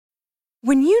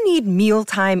When you need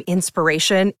mealtime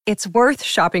inspiration, it's worth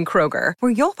shopping Kroger,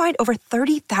 where you'll find over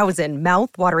 30,000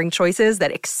 mouth-watering choices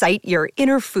that excite your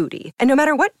inner foodie. And no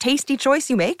matter what tasty choice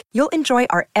you make, you'll enjoy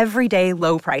our everyday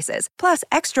low prices, plus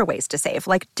extra ways to save,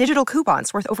 like digital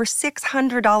coupons worth over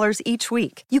 $600 each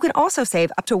week. You can also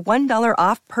save up to $1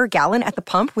 off per gallon at the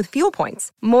pump with fuel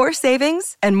points. More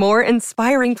savings and more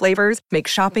inspiring flavors make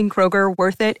shopping Kroger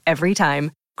worth it every time.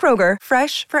 Kroger,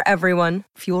 fresh for everyone.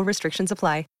 Fuel restrictions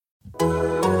apply.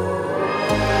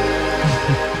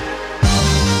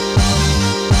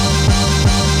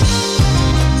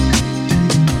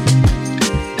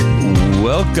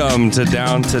 Welcome to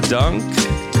Down to Dunk.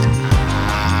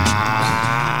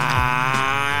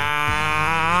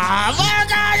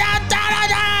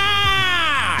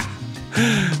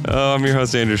 I'm your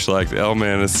host, Andrew Schlecht.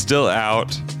 L-Man is still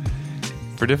out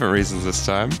for different reasons this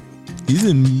time. He's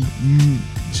in...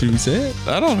 Should we say it?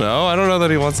 I don't know. I don't know that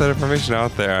he wants that information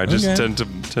out there. I just tend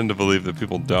to believe that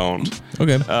people don't.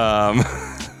 Okay.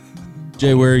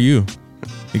 Jay, where are you?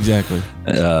 Exactly.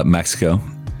 Mexico.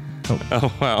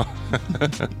 Oh, wow.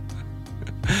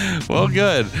 Well,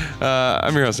 good.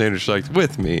 I'm your host, Andrew Schlecht.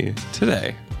 With me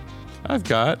today, I've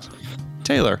got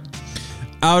Taylor.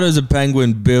 How does a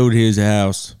penguin build his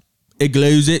house? It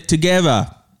glues it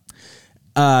together.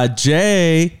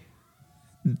 Jay,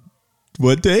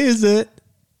 what day is it?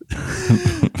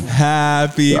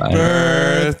 Happy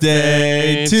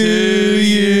birthday to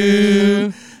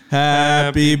you.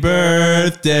 Happy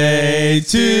birthday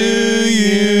to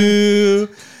you.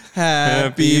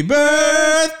 Happy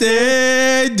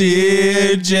birthday,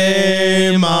 dear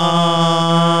J-Mon.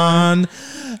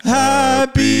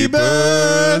 Happy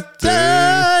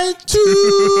birthday to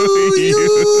you.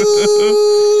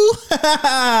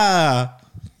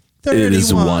 It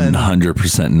is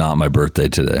 100% not my birthday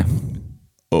today.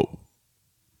 Oh.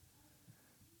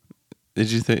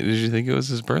 Did you think it was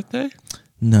his birthday?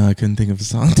 No, I couldn't think of a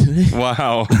song today.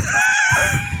 Wow.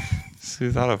 So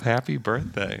you thought of happy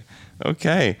birthday.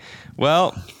 Okay.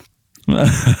 Well,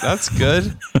 that's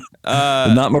good.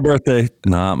 Not my birthday.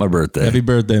 Not my birthday. Happy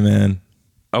birthday, man.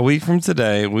 A week from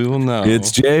today, we will know.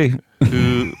 It's Jay.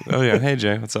 Oh, yeah. Hey,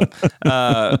 Jay. What's up?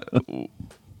 A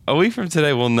week from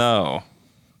today, we'll know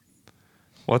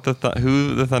what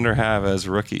who the Thunder have as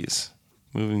rookies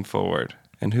moving forward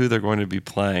and who they're going to be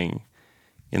playing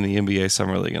in the NBA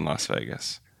Summer League in Las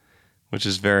Vegas, which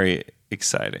is very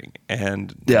exciting.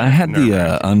 And yeah, I had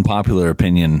the unpopular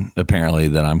opinion, apparently,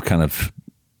 that I'm kind of,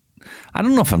 I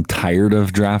don't know if I'm tired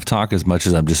of draft talk as much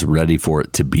as I'm just ready for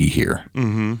it to be here.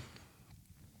 Mm-hmm.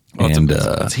 Well, and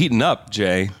it's heating up,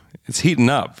 Jay. It's heating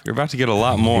up. You're about to get a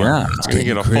lot more. Yeah, it's going to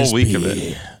get a full week of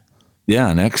it.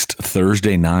 Yeah, next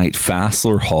Thursday night,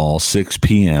 Fassler Hall, 6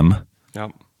 p.m.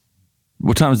 Yep.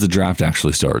 What time does the draft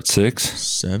actually start? 6?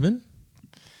 7?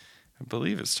 I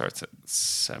believe it starts at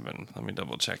 7. Let me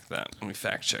double check that. Let me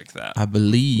fact check that. I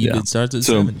believe it starts at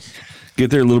 7. Get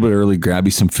there a little bit early, grab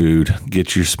you some food,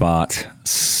 get your spot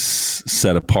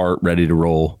set apart, ready to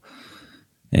roll.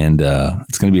 And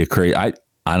it's going to be a crazy... I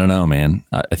don't know, man.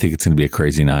 I think it's going to be a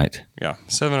crazy night. Yeah,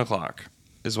 7 o'clock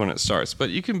is when it starts. But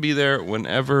you can be there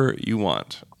whenever you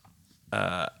want.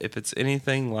 If it's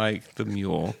anything like the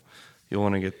Mule, you'll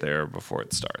want to get there before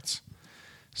it starts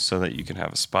so that you can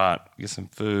have a spot, get some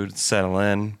food, settle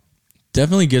in.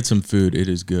 Definitely get some food. It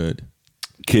is good.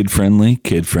 Kid friendly,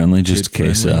 just in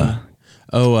case.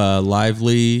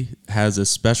 Lively has a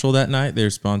special that night. They're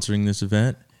sponsoring this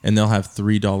event, and they'll have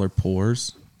 $3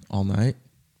 pours all night.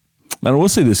 And I will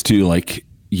say this too, like,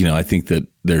 you know, I think that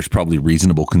there's probably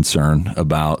reasonable concern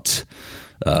about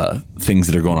things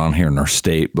that are going on here in our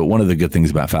state. But one of the good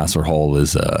things about Fassler Hall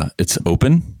is it's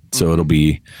open. So it'll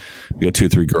be, we got 2 or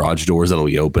 3 garage doors that'll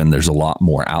be open. There's a lot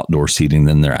more outdoor seating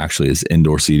than there actually is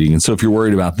indoor seating. And so if you're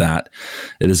worried about that,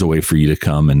 it is a way for you to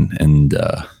come and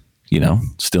you know,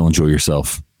 still enjoy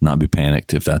yourself, not be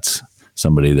panicked if that's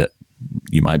somebody that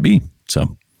you might be.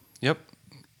 So, yep,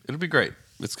 it'll be great.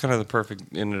 It's kind of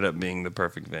ended up being the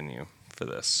perfect venue for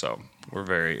this. So we're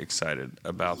very excited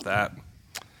about that.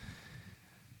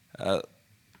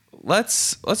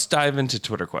 Let's dive into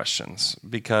Twitter questions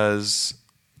because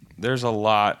there's a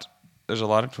lot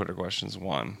of Twitter questions,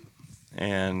 1,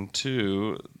 and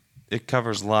 2, it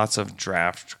covers lots of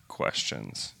draft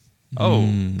questions.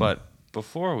 But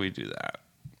before we do that,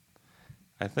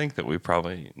 I think that we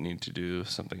probably need to do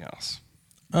something else.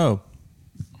 Oh,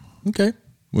 okay.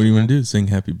 What do you want to do? Sing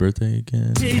happy birthday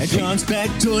again? Take John's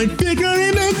factoid figure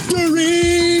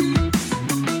inventory.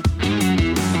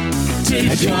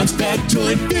 Take John's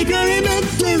factoid figure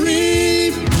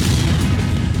inventory.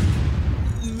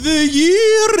 The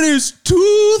year is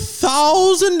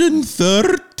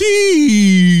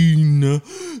 2013.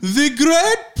 the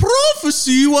great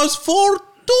prophecy was foretold.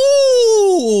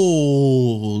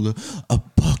 A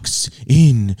box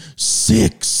in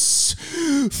 6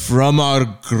 from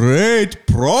our great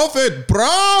prophet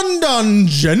Brandon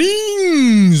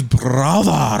Jennings,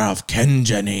 brother of Ken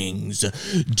Jennings,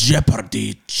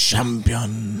 Jeopardy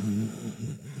champion.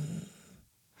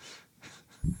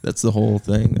 That's the whole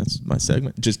thing. That's my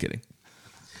segment. Just kidding.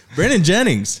 Brandon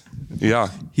Jennings. Yeah.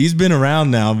 He's been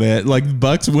around now, man. Like,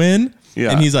 Bucks win.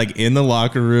 Yeah. And he's like in the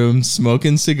locker room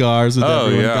smoking cigars with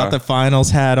everyone. yeah. Got the finals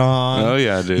hat on. Oh,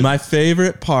 yeah, dude. My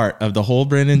favorite part of the whole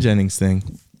Brandon Jennings thing.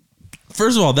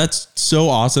 First of all, that's so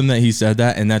awesome that he said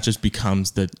that, and that just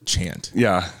becomes the chant.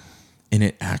 Yeah. And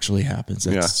it actually happens.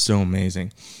 That's Yeah. so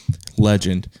amazing.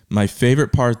 Legend. My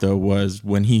favorite part, though, was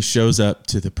when he shows up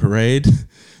to the parade,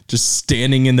 just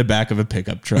standing in the back of a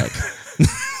pickup truck.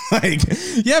 Like,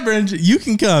 yeah, Brandon, you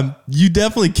can come. You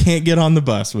definitely can't get on the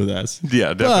bus with us.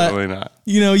 Yeah, definitely not.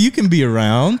 You know, you can be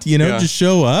around, Yeah. just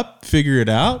show up, figure it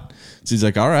out. So he's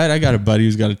like, all right, I got a buddy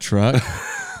who's got a truck.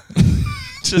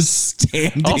 Just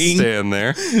standing. I'll stand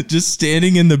there. Just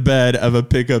standing in the bed of a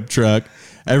pickup truck.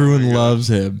 Everyone loves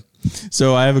him.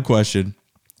 So I have a question.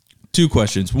 2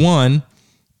 questions. One,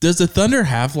 does the Thunder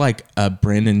have like a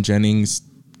Brandon Jennings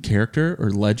character or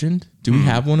legend? Do we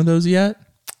have one of those yet?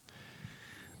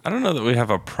 I don't know that we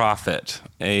have a prophet,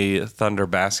 a Thunder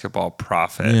basketball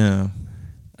prophet. Yeah.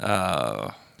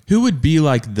 Who would be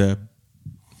like the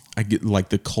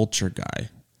culture guy?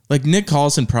 Like Nick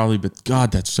Collison probably, but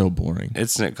God, that's so boring.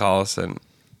 It's Nick Collison.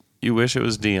 You wish it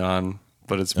was Dion,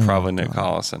 but it's probably Nick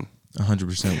Collison.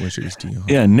 100% wish it was Dion.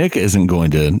 Yeah, Nick isn't going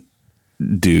to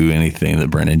do anything that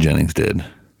Brandon Jennings did.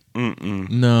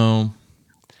 No.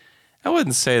 I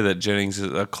wouldn't say that Jennings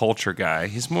is a culture guy.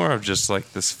 He's more of just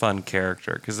like this fun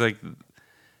character because like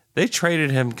they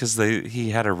traded him because he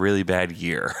had a really bad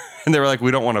year and they were like, we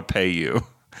don't want to pay you.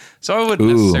 So I wouldn't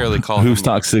necessarily call him.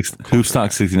 Stock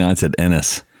 69 said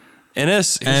Ennis.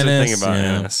 Ennis. Here's the thing about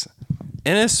yeah. Ennis.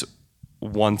 Ennis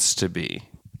wants to be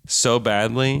so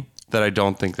badly that I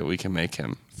don't think that we can make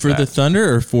him For that. the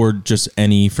Thunder or for just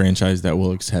any franchise that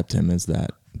will accept him as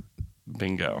that?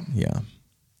 Bingo. Yeah.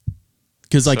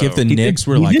 Because like So- if the He Knicks did-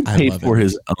 were he like, did I pay love for him.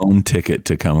 his own ticket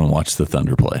to come and watch the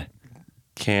Thunder play.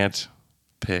 Can't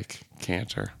pick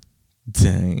Cantor.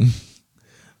 Dang.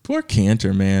 Poor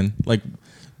Cantor, man. Like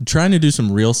trying to do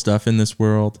some real stuff in this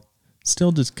world,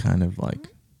 still just kind of like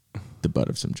the butt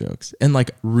of some jokes. And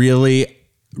like really,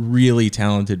 really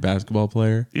talented basketball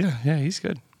player. Yeah, he's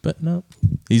good. But no,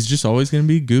 he's just always going to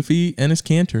be goofy and his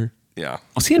Cantor. Yeah.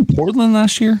 Was he in Portland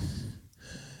last year?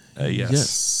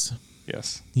 Yes.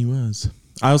 Yes, he was.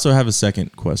 I also have a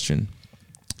second question.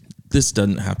 This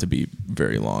doesn't have to be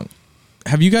very long.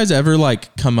 Have you guys ever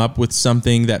like come up with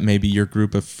something that maybe your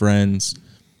group of friends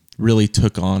really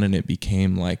took on and it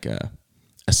became like a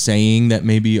saying that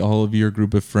maybe all of your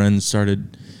group of friends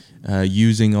started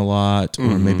using a lot,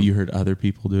 or maybe you heard other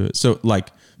people do it? So like,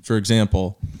 for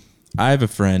example, I have a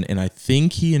friend and I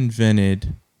think he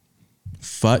invented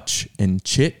futch and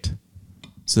chit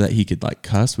so that he could like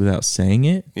cuss without saying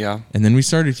it. Yeah. And then we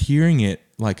started hearing it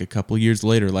like a couple years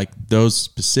later, like those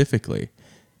specifically.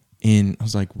 And I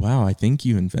was like, wow, I think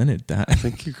you invented that. I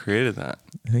think you created that.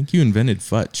 I think you invented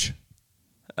futch.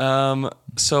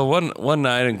 So one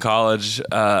night in college,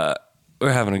 we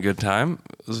were having a good time.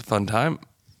 It was a fun time.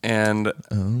 And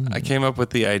I came up with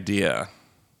the idea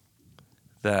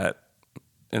that,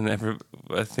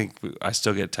 I think I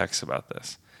still get texts about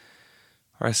this,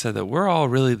 where I said that we're all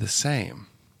really the same.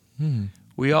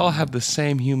 We all have the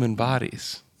same human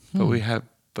bodies, but we have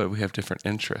different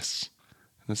interests.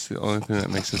 That's the only thing that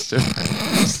makes us different.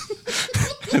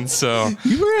 And so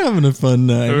You were having a fun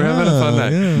night. we were having a fun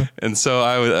night. Yeah. And so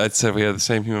I'd say we have the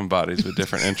same human bodies with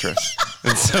different interests.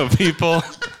 And so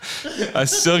I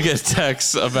still get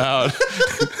texts about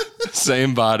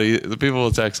same body. The people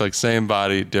will text like same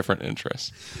body, different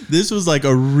interests. This was like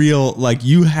a real, like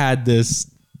you had this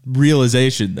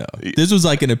realization though. This was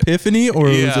like an epiphany or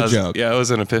it was a joke? Yeah, it was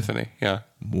an epiphany. Yeah.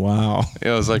 Wow. It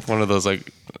was like one of those,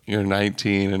 like, you're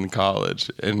 19 in college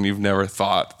and you've never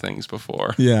thought things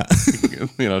before. Yeah.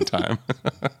 Time.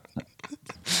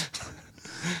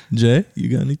 Jay, you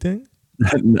got anything?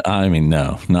 I mean,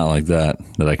 no, not like that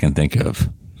I can think of.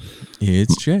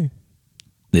 It's Jay.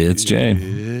 It's Jay.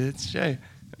 It's Jay.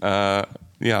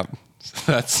 Yeah.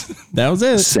 So That was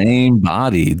it. Same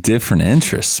body, different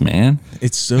interests, man.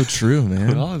 It's so true, we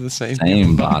man. all have the same.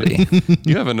 Same body.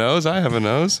 You have a nose. I have a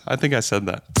nose. I think I said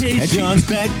that. Take John's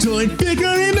factoid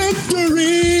figure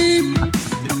victory.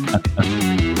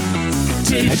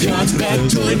 Take John's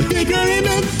factoid figure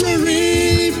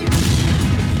victory.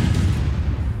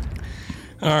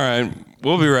 All right.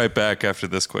 We'll be right back after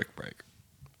this quick break.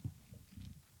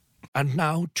 And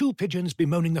now, two pigeons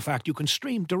bemoaning the fact you can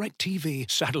stream DirecTV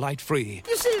satellite-free.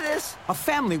 You see this? A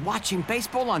family watching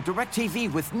baseball on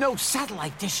DirecTV with no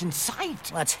satellite dish in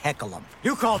sight. Let's heckle them.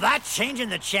 You call that changing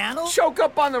the channel? Choke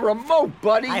up on the remote,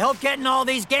 buddy. I hope getting all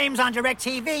these games on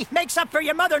DirecTV makes up for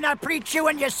your mother not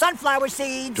pre-chewing your sunflower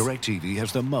seeds. DirecTV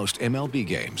has the most MLB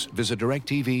games. Visit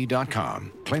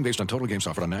DirecTV.com. Claim based on total games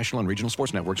offered on national and regional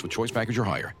sports networks with choice package or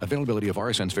higher. Availability of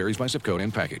RSNs varies by zip code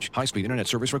and package. High-speed internet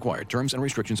service required. Terms and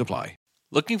restrictions apply.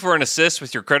 Looking for an assist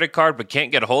with your credit card but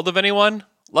can't get a hold of anyone?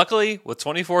 Luckily, with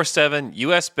 24/7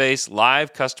 US-based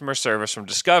live customer service from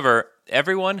Discover,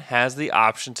 everyone has the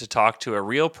option to talk to a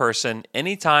real person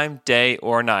anytime, day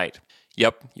or night.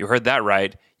 Yep, you heard that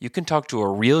right. You can talk to a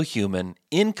real human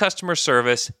in customer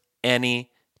service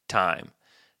anytime.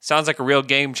 Sounds like a real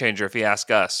game changer if you ask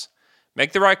us.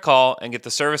 Make the right call and get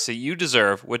the service that you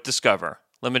deserve with Discover.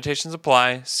 Limitations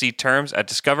apply. See terms at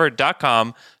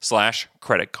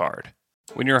discover.com/creditcard.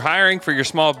 When you're hiring for your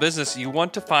small business, you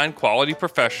want to find quality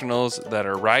professionals that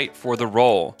are right for the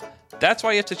role. That's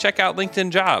why you have to check out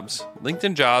LinkedIn Jobs.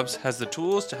 LinkedIn Jobs has the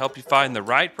tools to help you find the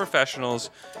right professionals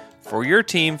for your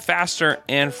team faster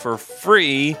and for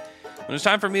free. When it was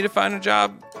time for me to find a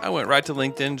job, I went right to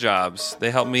LinkedIn Jobs.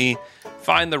 They helped me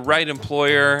find the right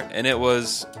employer, and it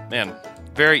was,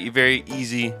 very, very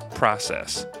easy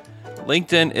process.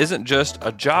 LinkedIn isn't just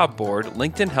a job board.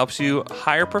 LinkedIn helps you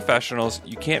hire professionals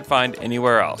you can't find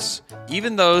anywhere else.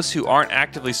 Even those who aren't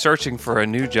actively searching for a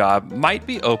new job might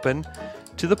be open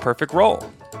to the perfect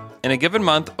role. In a given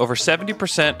month, over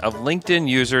 70% of LinkedIn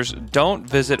users don't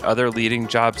visit other leading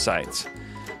job sites.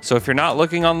 So if you're not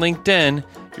looking on LinkedIn,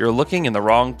 you're looking in the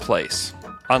wrong place.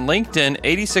 On LinkedIn,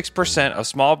 86% of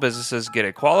small businesses get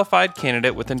a qualified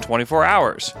candidate within 24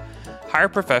 hours. Hire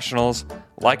professionals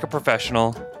like a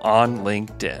professional on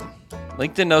LinkedIn.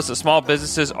 LinkedIn knows that small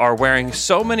businesses are wearing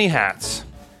so many hats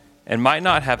and might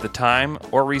not have the time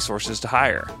or resources to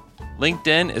hire.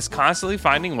 LinkedIn is constantly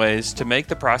finding ways to make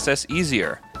the process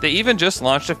easier. They even just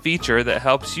launched a feature that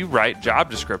helps you write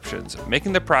job descriptions,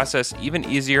 making the process even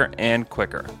easier and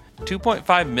quicker.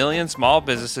 2.5 million small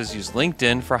businesses use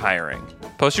LinkedIn for hiring.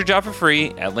 Post your job for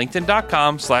free at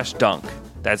linkedin.com/dunk.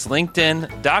 That's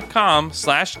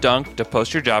linkedin.com/dunk to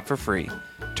post your job for free.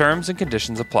 Terms and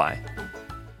conditions apply.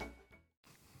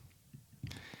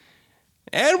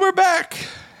 And we're back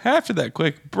after that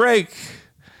quick break.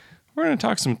 We're going to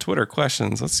talk some Twitter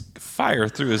questions. Let's fire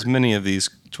through as many of these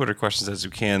Twitter questions as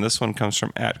we can. This one comes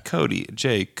from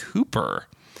 @CodyJ.Cooper.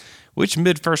 Which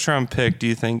mid-first round pick do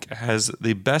you think has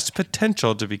the best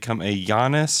potential to become a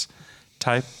Giannis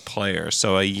type player?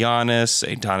 So a Giannis,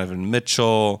 a Donovan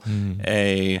Mitchell,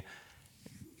 a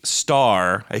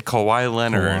star, a Kawhi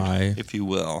Leonard, if you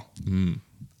will,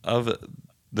 of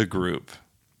the group.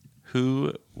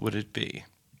 Who would it be?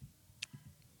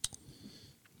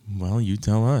 Well, you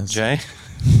tell us. Jay,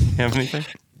 you have anything?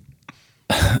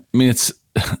 I mean, it's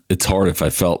hard if I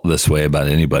felt this way about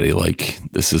anybody. Like,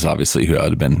 this is obviously who I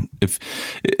would have been. If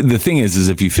the thing is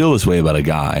if you feel this way about a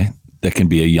guy that can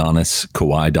be a Giannis,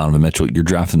 Kawhi, Donovan Mitchell, you're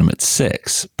drafting him at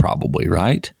 6, probably,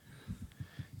 right?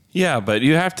 Yeah, but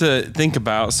you have to think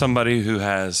about somebody who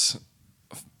has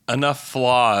enough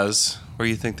flaws where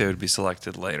you think they would be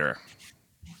selected later.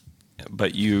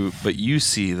 But you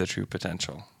see the true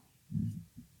potential.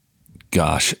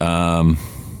 Gosh, I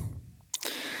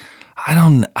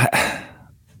don't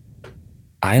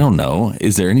know.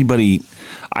 Is there anybody?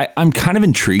 I'm kind of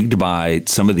intrigued by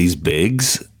some of these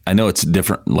bigs. I know it's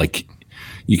different. Like,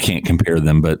 you can't compare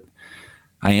them, but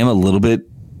I am a little bit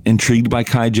intrigued by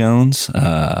Kai Jones,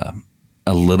 a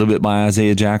little bit by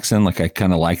Isaiah Jackson. Like, I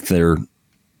kind of like their.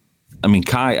 I mean,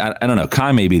 Kai. I don't know.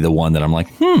 Kai may be the one that I'm like,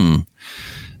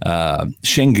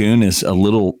 Şengün is a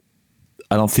little.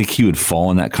 I don't think he would fall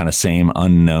in that kind of same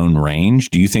unknown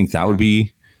range. Do you think that would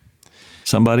be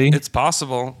somebody? It's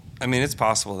possible. I mean, it's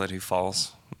possible that he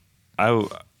falls. I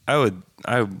would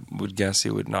guess he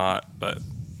would not, but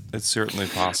it's certainly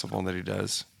possible that he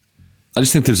does. I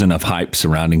just think there's enough hype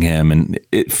surrounding him, and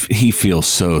he feels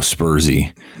so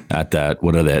Spursy at that.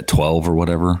 What are they at 12 or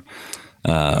whatever?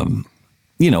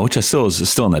 Which I still is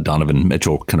still in that Donovan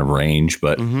Mitchell kind of range,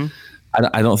 but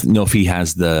I don't know if he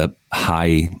has the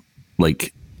high,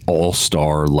 like,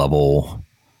 all-star level,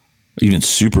 even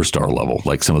superstar level,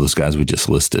 like some of those guys we just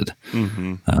listed.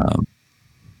 Keon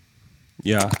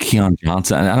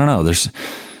Johnson. I don't know. There's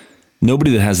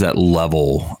nobody that has that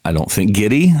level, I don't think.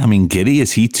 Giddey,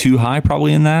 is he too high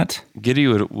probably in that? Giddey,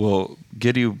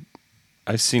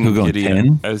 I've seen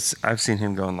Giddey. I've seen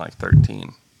him going like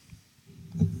 13.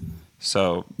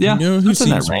 So yeah, you know who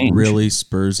seems really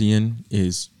Spursian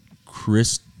is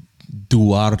Chris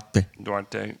Duarte.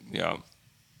 Duarte, yeah.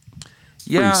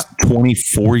 He's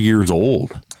 24 years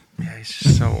old. Yeah, he's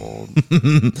just so old.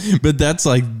 But that's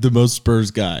like the most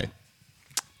Spurs guy.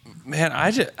 Man,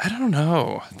 I don't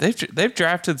know. They've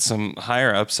drafted some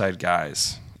higher upside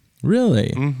guys.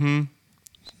 Really? Mm-hmm.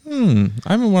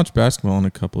 I haven't watched basketball in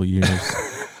a couple of years.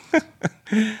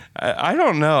 I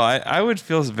don't know. I would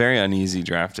feel very uneasy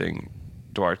drafting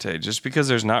Duarte just because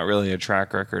there's not really a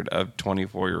track record of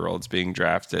 24-year-olds being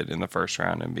drafted in the first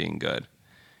round and being good.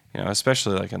 You know,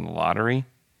 especially like in the lottery.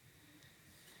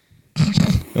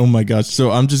 Oh my gosh.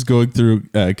 So I'm just going through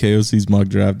KOC's mock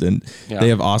draft, and they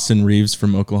have Austin Reeves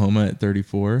from Oklahoma at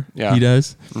 34. Yeah. He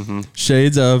does. Mm-hmm.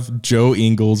 Shades of Joe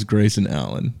Ingles, Grayson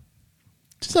Allen.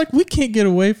 Just like we can't get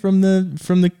away from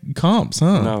the comps,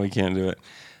 huh? No, we can't do it.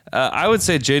 I would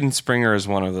say Jaden Springer is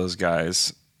one of those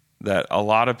guys that a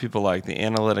lot of people like. The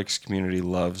analytics community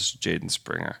loves Jaden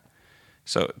Springer.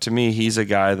 So to me, he's a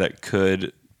guy that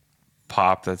could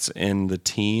pop that's in the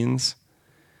teens.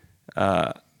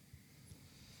 I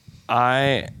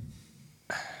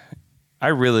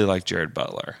really like Jared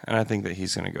Butler, and I think that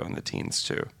he's going to go in the teens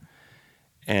too.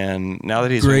 And now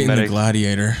that he's great in the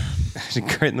Gladiator,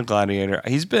 great in the Gladiator,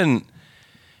 he's been.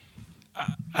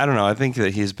 I don't know. I think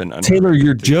that he's been. Taylor,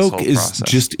 your joke is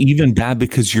just even bad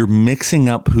because you're mixing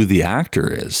up who the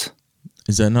actor is.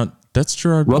 Is that not? That's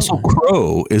Gerard Russell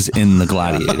Crowe is in The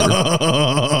Gladiator.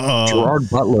 Gerard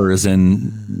Butler is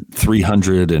in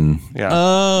 300 and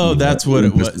that's what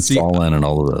it was. See, Stalin and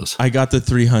all of those. I got the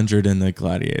 300 and the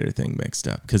Gladiator thing mixed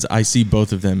up because I see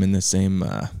both of them in the same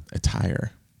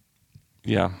attire.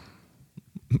 Yeah,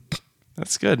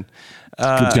 that's good.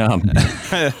 Good job.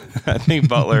 I think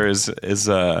Butler is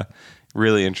a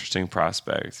really interesting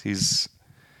prospect. He's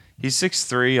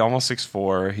 6'3", almost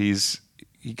 6'4".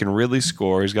 He can really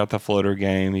score. He's got the floater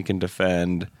game. He can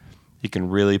defend. He can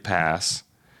really pass.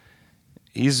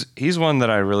 He's one that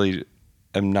I really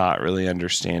am not really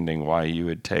understanding why you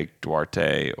would take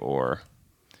Duarte or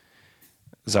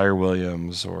Zaire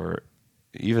Williams or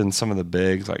even some of the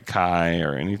bigs like Kai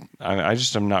or any. I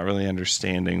just am not really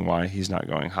understanding why he's not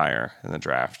going higher in the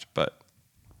draft. But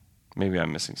maybe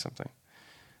I'm missing something.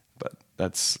 But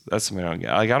that's something I don't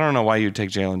get. Like I don't know why you'd take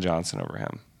Jalen Johnson over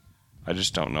him. I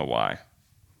just don't know why.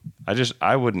 I just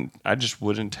wouldn't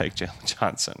take Jalen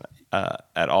Johnson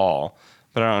at all,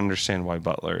 but I don't understand why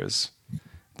Butler is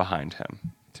behind him.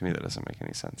 To me, that doesn't make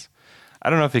any sense. I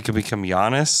don't know if he could become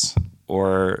Giannis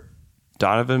or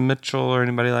Donovan Mitchell or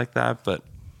anybody like that, but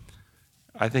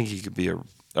I think he could be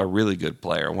a really good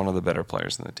player, one of the better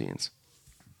players in the teens.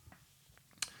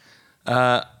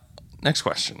 Next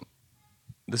question.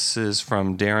 This is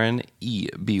from Darren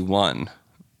EB1.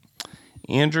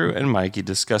 Andrew and Mikey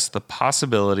discussed the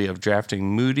possibility of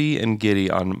drafting Moody and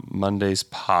Giddey on Monday's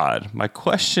pod. My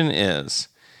question is,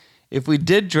 if we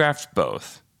did draft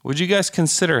both, would you guys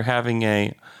consider having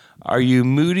a "Are you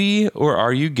Moody or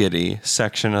are you Giddey"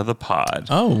 section of the pod?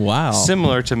 Oh, wow.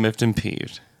 Similar to Miffed and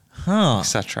Peeved,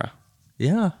 etc.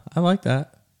 Yeah, I like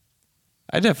that.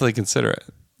 I definitely consider it.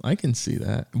 I can see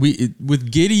that.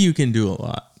 With Giddey, you can do a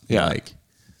lot. Yeah. Like,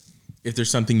 if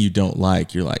there's something you don't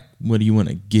like, you're like, what do you want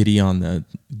to Giddey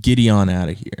on out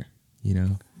of here? You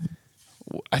know?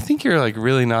 I think you're like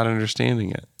really not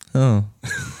understanding it. Oh.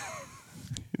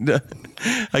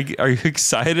 Like, are you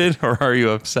excited or are you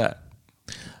upset?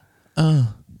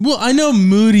 Well, I know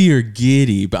Moody or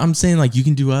Giddey, but I'm saying like you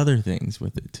can do other things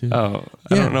with it too. Oh,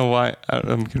 I don't know why.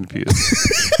 I'm confused.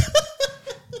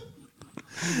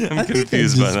 I'm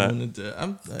confused by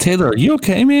that. Taylor, are you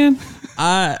okay, man?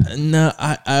 I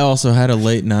also had a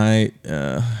late night,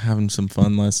 having some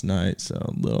fun last night, so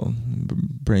a little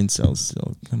brain cells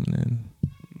still coming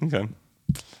in. Okay.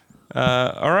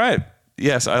 All right.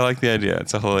 Yes, I like the idea.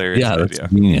 It's a hilarious idea. That's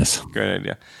genius. Great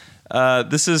idea.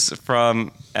 This is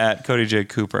from at Cody J.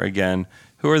 Cooper again.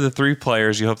 Who are the 3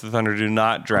 players you hope the Thunder do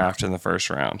not draft in the first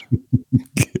round?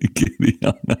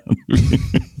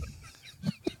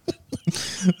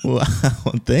 Wow,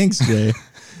 thanks, Jay.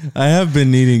 I have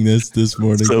been needing this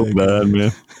morning. So bad,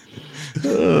 man.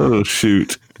 Oh,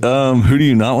 shoot. Who do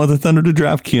you not want the Thunder to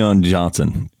draft? Keon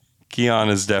Johnson. Keon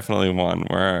is definitely one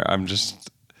where I'm just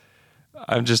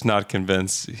not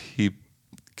convinced he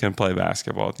can play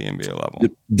basketball at the NBA level.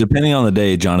 Depending on the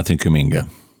day, Jonathan Kuminga.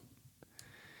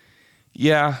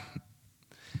 Yeah.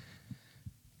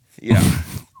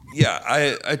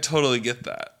 I totally get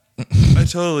that.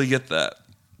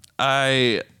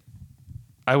 I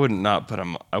would not put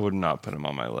him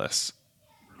on my list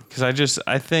because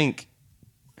I think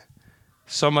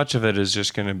so much of it is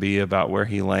just going to be about where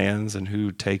he lands and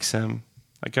who takes him.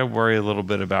 Like I worry a little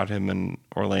bit about him in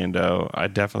Orlando. I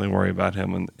definitely worry about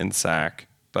him in Sac.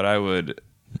 But I would,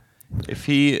 if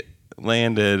he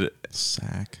landed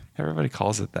Sac. Everybody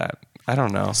calls it that. I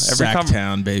don't know.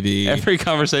 Sacktown, baby. Every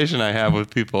conversation I have with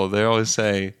people, they always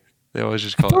just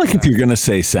call I feel it like if you're gonna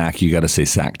say Sac, you got to say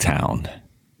Sacktown.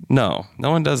 No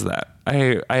one does that.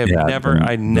 I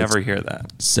never hear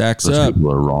that. Sacks Those up.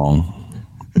 people are wrong.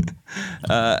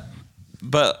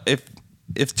 But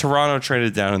if Toronto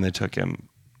traded down and they took him,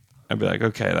 I'd be like,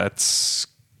 okay, that's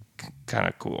kind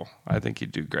of cool. I think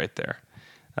he'd do great there.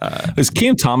 Is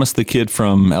Cam Thomas the kid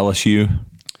from LSU?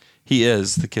 He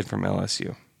is the kid from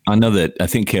LSU. I know that I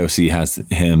think KOC has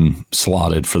him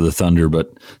slotted for the Thunder,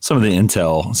 but some of the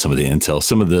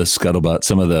scuttlebutt,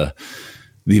 some of the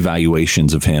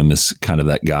evaluations of him is kind of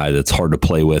that guy that's hard to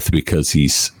play with because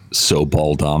he's so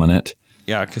ball dominant.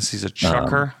 Yeah, because he's a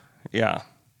chucker. Yeah,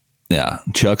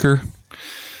 chucker.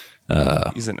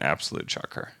 He's an absolute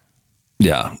chucker.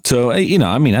 Yeah. So,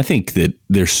 I think that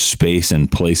there's space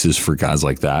and places for guys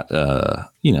like that,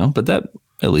 but that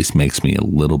at least makes me a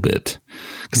little bit,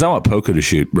 because I want Poco to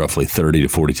shoot roughly 30 to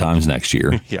 40 times next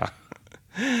year. Yeah.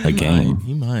 A game.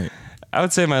 He might. I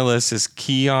would say my list is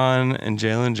Keon and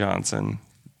Jalen Johnson,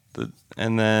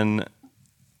 and then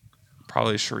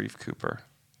probably Sharif Cooper.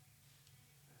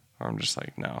 Or I'm just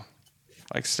like, no.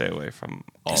 Like, stay away from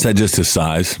all Is that just his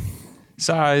size?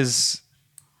 Size,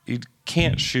 he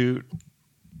can't shoot.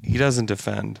 He doesn't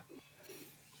defend.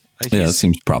 Like Yeah, that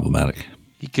seems problematic.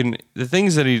 He can, the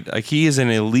things that he is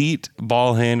an elite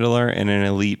ball handler and an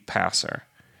elite passer.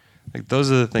 Like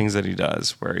those are the things that he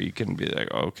does where you can be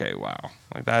like, okay, wow.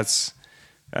 Like that's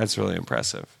really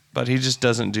impressive. But he just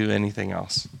doesn't do anything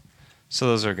else. So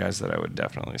those are guys that I would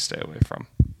definitely stay away from.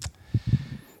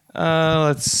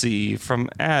 Let's see. From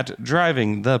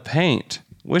 @Driving the Paint.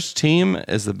 Which team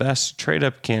is the best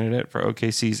trade-up candidate for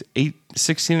OKC's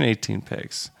 16 and 18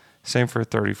 picks? Same for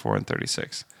 34 and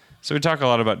 36. So we talk a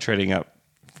lot about trading up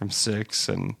from 6,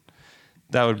 and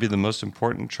that would be the most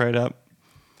important trade-up.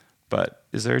 But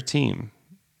is there a team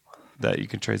that you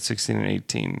can trade 16 and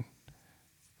 18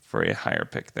 for a higher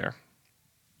pick there?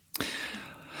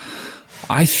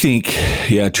 I think,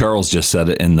 Charles just said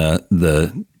it in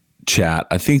the chat.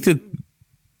 I think that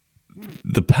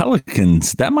the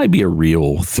Pelicans, that might be a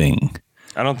real thing.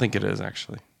 I don't think it is,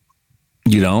 actually.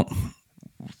 You don't?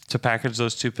 To package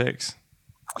those 2 picks?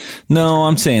 No,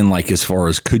 I'm saying like as far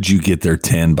as could you get their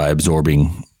 10 by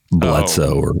absorbing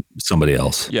Bledsoe or somebody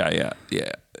else? Yeah.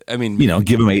 I mean,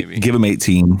 give them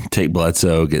 18, take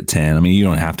Bledsoe, get 10. I mean, you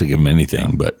don't have to give them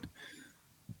anything, but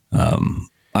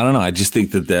I don't know. I just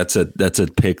think that's a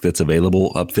pick that's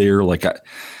available up there. Like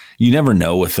you never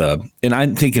know with and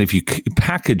I'm thinking if you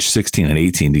package 16 and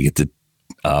 18 to get to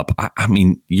up, I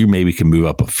mean, you maybe can move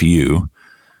up a few,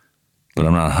 but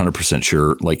I'm not 100%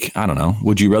 sure. Like, I don't know.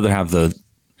 Would you rather have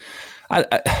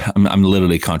I'm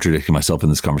literally contradicting myself in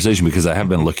this conversation because I have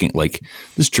been looking like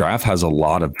this draft has a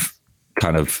lot of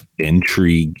kind of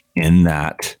intrigue in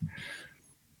that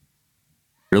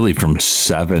really from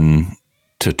 7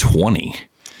 to 20.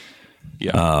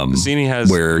 Yeah.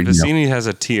 Vecini has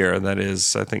a tier that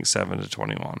is, I think, 7 to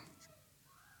 21.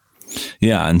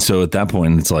 Yeah. And so at that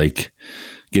point, it's like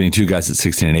getting 2 guys at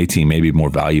 16 and 18 may be more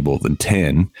valuable than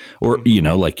 10. Or,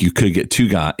 like you could get 2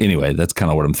 guys. Anyway, that's kind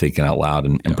of what I'm thinking out loud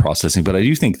and processing. But I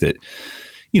do think that,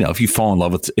 if you fall in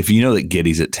love with, if you know that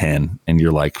Giddey's at 10 and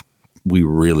you're like, we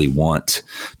really want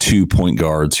 2 point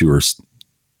guards who are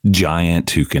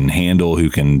giant, who can handle, who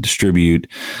can distribute.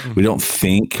 Mm-hmm. We don't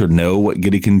think or know what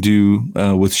Giddey can do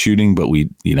with shooting, but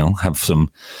we,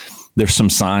 there's some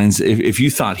signs. If you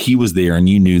thought he was there and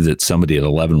you knew that somebody at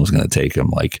 11 was going to take him,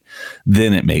 like,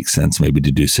 then it makes sense maybe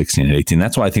to do 16 and 18.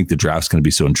 That's why I think the draft's going to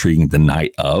be so intriguing the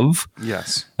night of.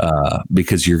 Yes.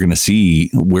 Because you're going to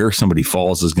see where somebody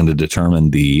falls is going to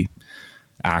determine the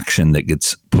action that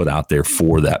gets put out there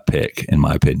for that pick, in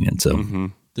my opinion. So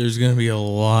there's going to be a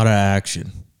lot of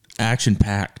action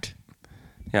packed.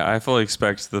 Yeah, I fully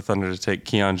expect the Thunder to take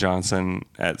Keon Johnson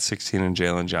at 16 and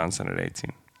Jalen Johnson at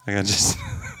 18. Like I just,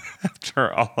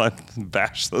 after all I've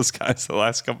bashed those guys the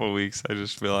last couple of weeks, I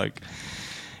just feel like,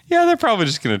 yeah, they're probably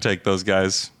just going to take those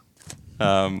guys.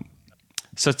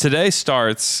 So today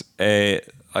starts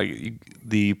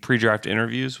the pre-draft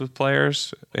interviews with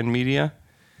players and media.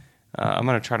 I'm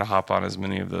going to try to hop on as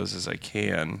many of those as I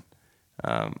can.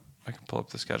 I can pull up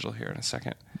the schedule here in a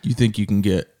second. You think you can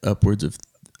get upwards of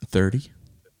 30?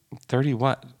 30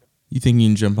 what? You think you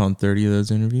can jump on 30 of those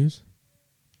interviews?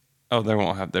 Oh,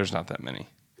 there's not that many.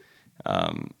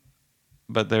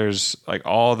 But there's like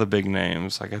all the big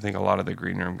names. Like I think a lot of the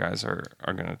green room guys are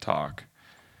going to talk.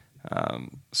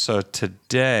 So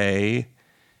today,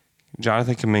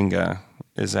 Jonathan Kuminga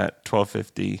is at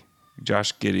 1250.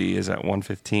 Josh Giddey is at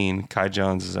 115. Kai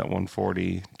Jones is at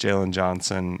 140. Jalen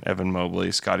Johnson, Evan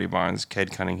Mobley, Scotty Barnes,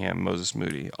 Cade Cunningham, Moses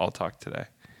Moody all talked today.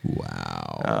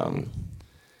 Wow.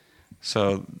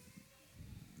 So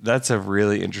that's a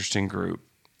really interesting group.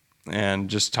 And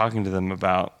just talking to them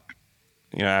about,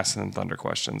 asking them Thunder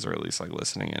questions, or at least like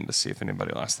listening in to see if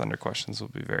anybody will ask Thunder questions, will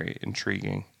be very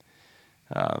intriguing.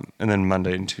 And then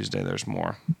Monday and Tuesday, there's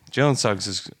more. Jalen Suggs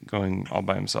is going all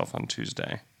by himself on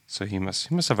Tuesday, so he must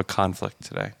have a conflict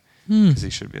today because he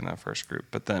should be in that first group.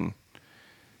 But then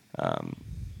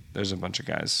there's a bunch of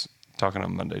guys talking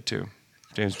on Monday too.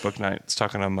 James Bouknight's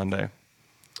talking on Monday.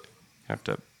 Have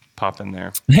to pop in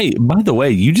there. Hey, by the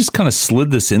way, you just kind of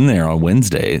slid this in there on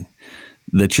Wednesday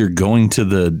that you're going to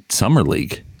the Summer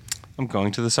League. I'm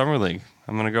going to the Summer League.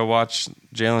 I'm going to go watch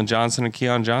Jalen Johnson and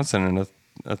Keon Johnson in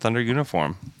a Thunder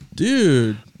uniform.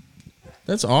 Dude,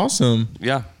 that's awesome.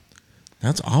 Yeah.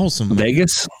 That's awesome.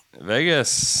 Vegas?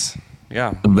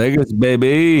 Yeah. Vegas,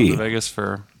 baby. Vegas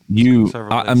for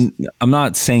I'm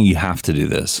not saying you have to do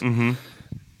this,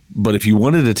 but if you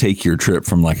wanted to take your trip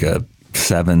from like a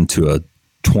 7 to a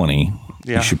 20,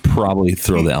 you should probably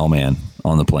throw the L-Man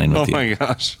on the plane with you. Oh my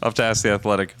gosh. I'll have to ask the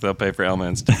Athletic if they'll pay for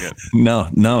L-Man's ticket.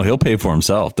 No, he'll pay for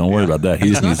himself. Don't worry about that. He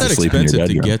just needs to sleep in your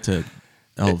bedroom. It's not that expensive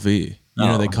to get to LV.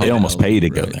 They almost pay you to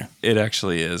go there. It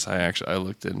actually is. I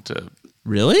looked into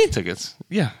really tickets.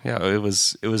 Yeah. It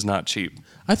was not cheap.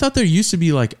 I thought there used to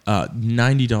be like a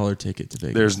 $90 ticket to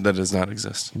Vegas. That does not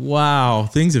exist. Wow,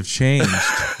 things have changed.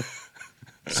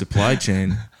 Supply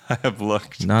chain. I have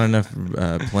looked. Not enough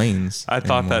planes. I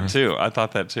thought that too,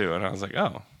 and I was like,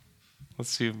 oh, let's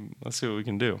see what we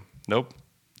can do. Nope,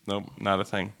 not a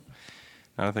thing.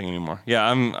 Not a thing anymore. Yeah,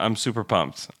 I'm super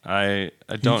pumped. I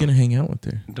don't. Who are you gonna hang out with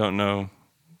there? Don't know.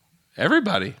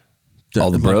 Everybody.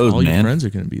 All the bros, all man. Your friends are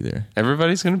gonna be there.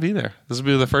 Everybody's gonna be there. This will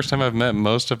be the first time I've met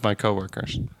most of my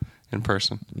coworkers in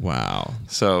person. Wow.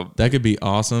 So that could be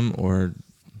awesome, or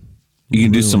you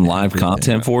can do some live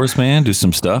content for us, man. Do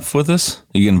some stuff with us.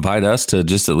 You can invite us to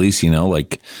just at least,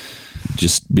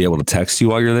 just be able to text you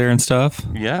while you're there and stuff.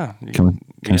 Yeah. Can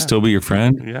I still be your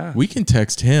friend? Yeah. We can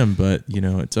text him, but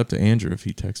it's up to Andrew if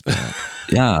he texts back.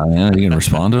 Yeah, man. You can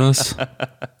respond to us.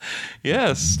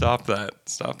 Yes. Stop that.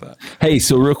 Hey,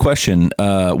 so real question.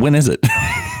 When is it?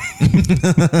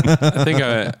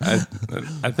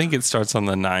 I think it starts on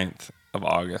the 9th of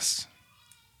August.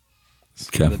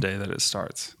 Okay. The day that it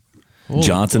starts. Holy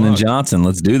Johnson fuck. and Johnson.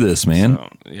 Let's do this, man. So,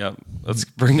 yep. Let's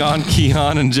bring on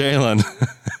Keon and Jalen.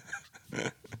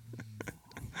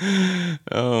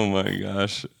 Oh my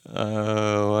gosh.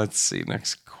 Let's see.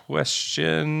 Next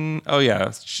question. Oh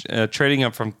yeah. Trading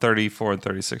up from 34 and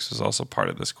 36 was also part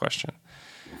of this question.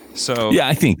 So yeah,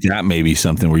 I think that may be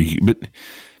something where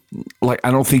but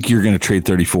I don't think you're going to trade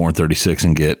 34 and 36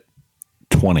 and get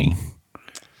 20.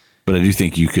 But I do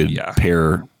think you could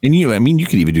pair, and you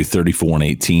could even do 34 and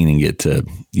 18 and get to,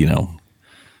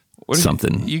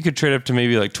 something. You could trade up to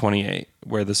maybe like 28,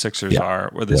 where the Sixers are,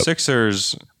 where the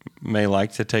Sixers may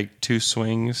like to take two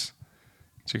swings,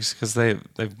 just because they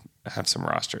have some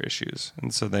roster issues,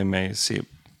 and so they may see it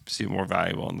more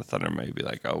valuable, and the Thunder may be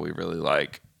like, oh, we really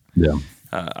like Ayo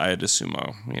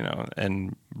Dosunmu,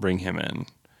 and bring him in.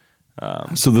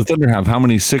 So the Thunder have how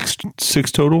many? Six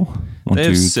total? One, they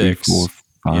have 6. 3, 4,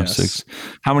 5, 6.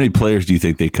 How many players do you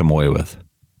think they come away with?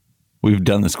 We've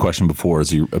done this question before.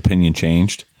 Has your opinion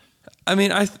changed? I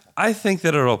mean, I think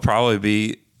that it'll probably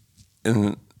be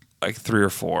in like 3 or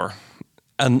 4,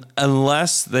 and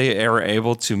unless they are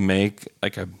able to make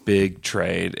like a big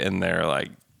trade and they're like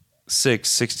 6,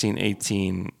 16,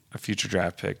 18, a future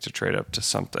draft pick to trade up to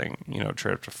something,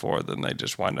 trade up to 4, then they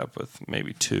just wind up with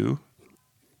maybe 2.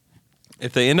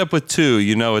 If they end up with 2,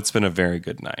 it's been a very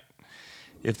good night.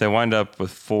 If they wind up with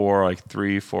 4, like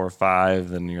 3, 4, 5,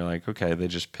 then you're like, okay, they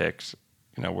just picked,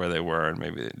 where they were, and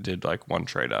maybe they did like one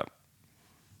trade up.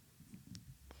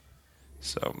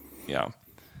 So, yeah.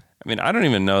 I mean, I don't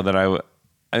even know that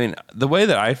the way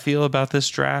that I feel about this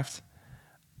draft,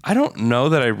 I don't know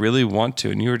that I really want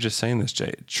to, and you were just saying this,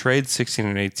 Jay, trade 16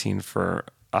 and 18 for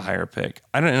a higher pick.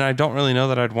 I don't really know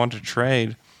that I'd want to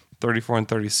trade 34 and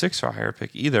 36 for a higher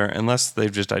pick either, unless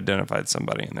they've just identified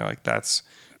somebody and they're like, that's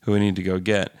who we need to go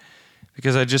get.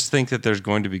 Because I just think that there's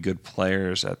going to be good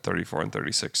players at 34 and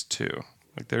 36 too.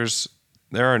 Like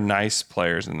there are nice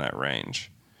players in that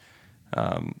range.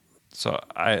 So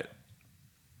I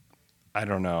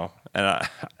don't know, and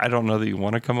I don't know that you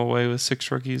want to come away with 6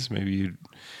 rookies. Maybe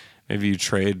you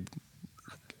trade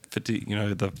 50.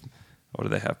 What do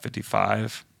they have?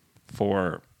 55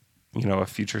 for a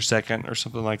future second or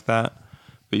something like that.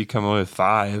 But you come away with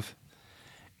 5,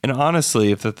 And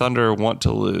honestly, if the Thunder want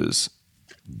to lose,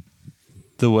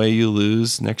 the way you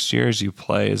lose next year is you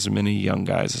play as many young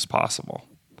guys as possible.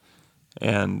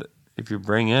 And if you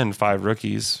bring in 5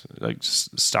 rookies, like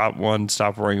just stop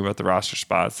worrying about the roster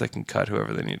spots. They can cut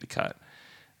whoever they need to cut.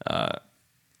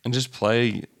 And just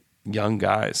play young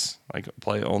guys, like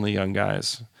play only young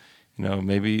guys. You know,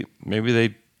 maybe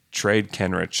they trade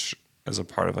Kenrich as a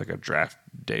part of like a draft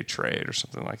day trade or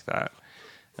something like that.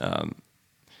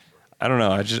 I don't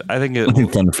know. I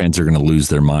think Thunder fans are going to lose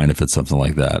their mind if it's something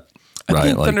like that. I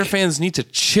think Thunder fans need to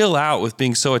chill out with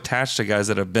being so attached to guys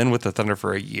that have been with the Thunder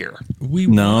for a year.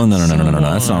 No. That's not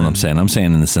what I'm saying. I'm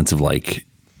saying in the sense of like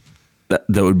that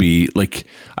would be like,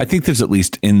 I think there's at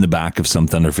least in the back of some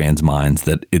Thunder fans' minds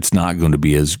that it's not going to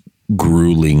be as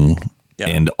grueling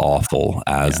and awful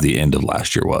as the end of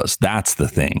last year was. That's the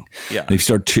thing. Yeah. If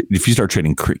you start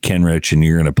trading Kenrich and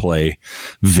you're going to play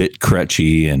Vit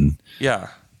Krejci and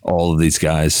all of these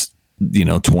guys, you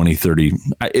know, 20, 30.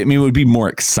 I mean, it would be more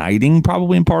exciting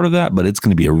probably in part of that, but it's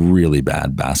going to be a really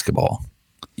bad basketball.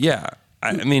 Yeah.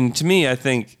 I mean, to me, I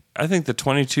think the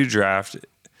 22 draft,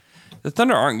 the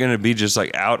Thunder aren't going to be just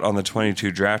like out on the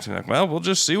 22 draft and like, well, we'll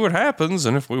just see what happens.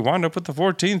 And if we wind up with the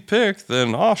 14th pick,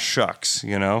 then shucks,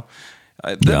 you know.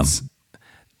 That.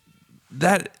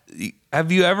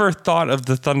 Have you ever thought of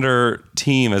the Thunder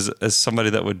team as somebody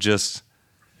that would just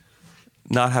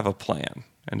not have a plan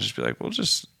and just be like, well,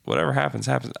 just whatever happens,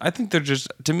 happens? I think they're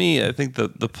just, to me, I think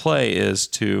the play is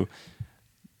to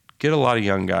get a lot of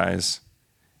young guys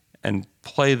and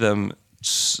play them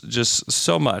just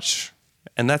so much.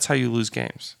 And that's how you lose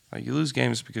games. Like, you lose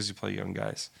games because you play young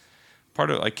guys. Part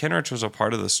of, like, Kenrich was a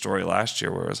part of the story last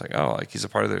year where it was like, oh, like, he's a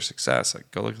part of their success. Like,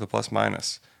 go look at the plus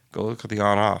minus. Go look at the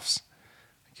on-offs.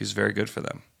 Like, he was very good for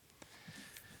them.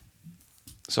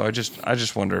 So I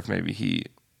just wonder if maybe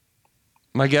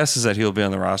my guess is that he'll be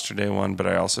on the roster day one, but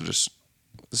I also just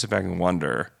sit back and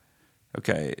wonder,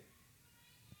 okay,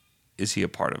 is he a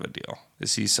part of a deal?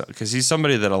 Is he, because he's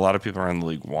somebody that a lot of people around the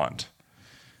league want.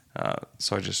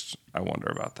 So I wonder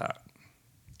about that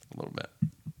a little bit.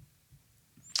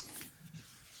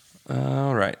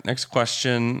 All right. Next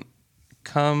question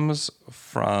comes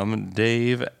from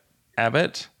Dave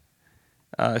Abbott.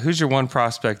 Who's your one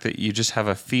prospect that you just have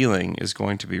a feeling is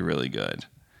going to be really good?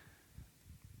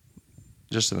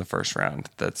 Just in the first round.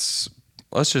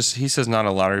 He says not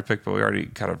a lottery pick, but we already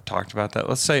kind of talked about that.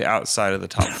 Let's say outside of the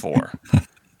top 4.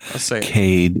 Let's say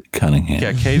Cade Cunningham.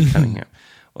 Yeah, Cade Cunningham.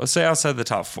 Let's say outside the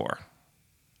top 4.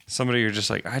 Somebody you're just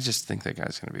like, I just think that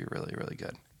guy's going to be really, really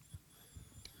good.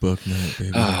 Book night,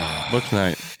 baby. Book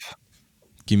night.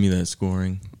 Give me that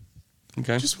scoring.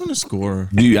 Okay. Just want to score.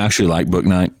 Do you actually like Book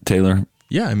Night, Taylor?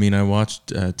 Yeah, I mean, I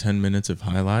watched 10 minutes of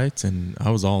highlights and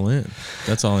I was all in.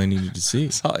 That's all I needed to see. I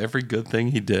saw every good thing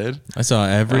he did. I saw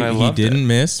he didn't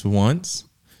miss once,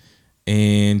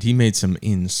 and he made some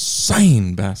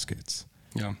insane baskets.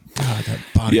 Yeah. God, that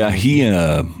body.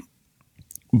 Yeah,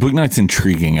 Book Night's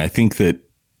intriguing. I think that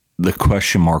the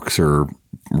question marks are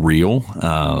real.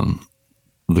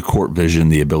 The court vision,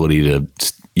 the ability to,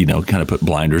 kind of put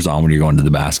blinders on when you're going to the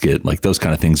basket, like those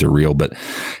kind of things are real. But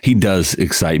he does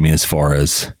excite me as far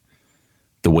as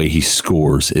the way he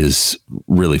scores is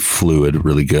really fluid,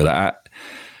 really good.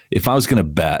 If I was going to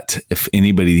bet, if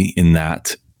anybody in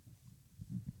that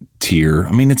tier,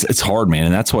 I mean, it's hard, man.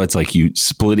 And that's why it's like you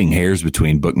splitting hairs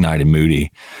between Book Night and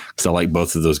Moody, because I like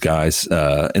both of those guys,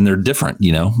 and they're different,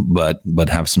 but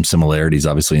have some similarities,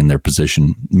 obviously, in their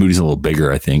position. Moody's a little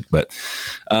bigger, I think, but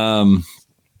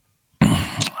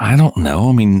I don't know.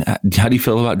 I mean, how do you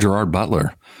feel about Gerard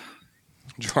Butler?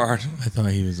 Gerard, I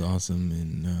thought he was awesome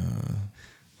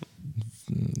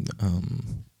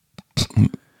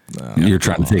You're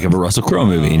trying to think of a Russell Crowe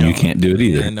movie, and you can't do it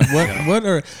either. And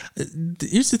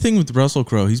here's the thing with Russell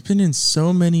Crowe. He's been in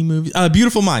so many movies.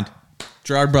 Beautiful Mind.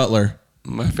 Gerard Butler.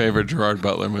 My favorite Gerard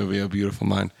Butler movie, A Beautiful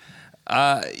Mind.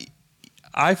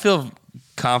 I feel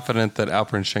confident that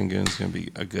Alperen Şengün is going to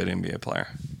be a good NBA player.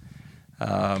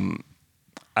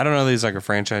 I don't know that he's like a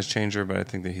franchise changer, but I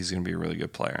think that he's going to be a really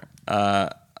good player.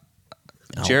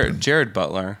 Jared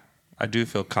Butler, I do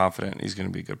feel confident he's going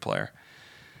to be a good player.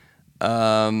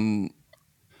 I mean,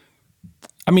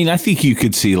 I think you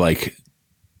could see like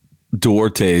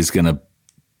Duarte is going to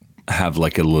have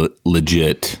like a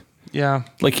legit,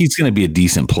 like he's going to be a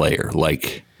decent player.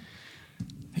 Like,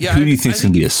 who do you think is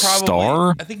going to be a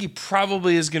star? I think he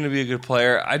probably is going to be a good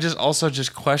player. I just also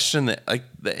question that, like,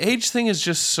 the age thing is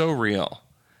just so real.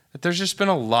 That there's just been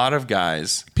a lot of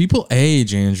guys. People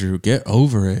age, Andrew. Get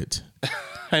over it.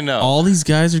 I know. All these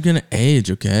guys are going to age,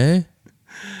 okay?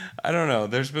 I don't know.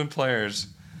 There's been players,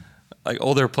 like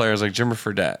older players like Jimmer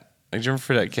Fredette, Like Jimmer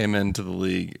Fredette came into the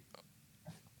league,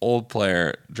 old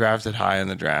player, drafted high in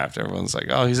the draft. Everyone's like,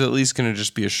 oh, he's at least going to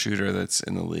just be a shooter that's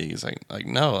in the league. He's like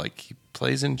no, like he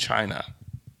plays in China.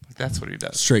 Like that's what he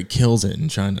does. Straight kills it in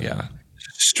China. Yeah.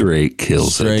 Straight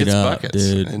kills Straight it. Gets up, buckets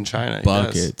dude. in China.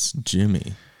 Buckets,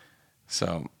 Jimmy.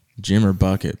 So Jimmer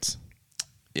buckets.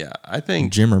 yeah, I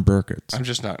think Jimmer Burkets. I'm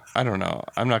just not. I don't know.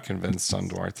 I'm not convinced on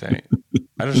Duarte.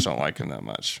 I just don't like him that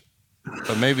much.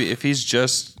 But maybe if he's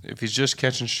just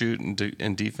catch and shoot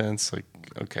and defense, like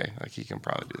okay, like he can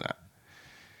probably do that.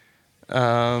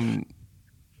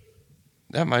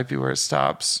 That might be where it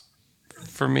stops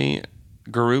for me.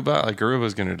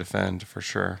 Garuba's going to defend for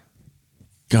sure.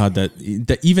 God, that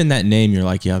even that name, you're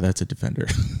like, yeah, that's a defender.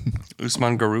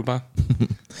 Usman Garuba.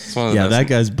 It's one of the Yeah, best. that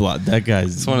guy's blood. That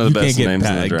guy's. It's one of the best names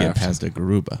in the draft. Get past a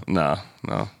Garuba. No.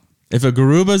 If a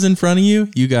Garuba's in front of you,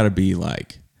 you got to be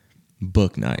like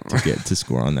book night to get to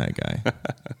score on that guy.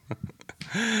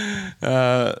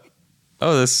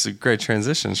 This is a great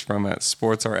transitions from at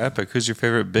Sports Are Epic. Who's your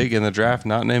favorite big in the draft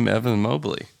not named Evan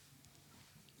Mobley?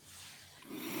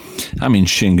 I mean,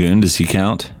 Şengün, does he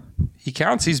count? He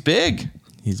counts. He's big.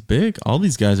 He's big. All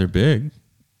these guys are big.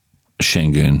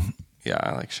 Şengün. Yeah,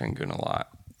 I like Şengün a lot.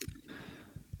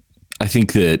 I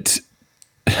think that,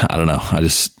 I don't know. I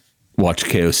just watched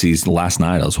KOC's last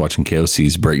night. I was watching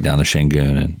KOC's breakdown of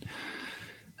Şengün, and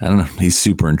I don't know. He's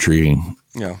super intriguing.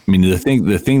 Yeah. I mean, the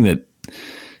thing that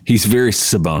he's very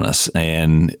Sabonis,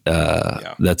 and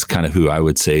that's kind of who I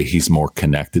would say he's more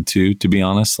connected to be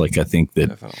honest. Like, I think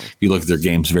that if you look at their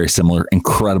games, very similar,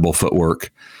 incredible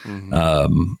footwork.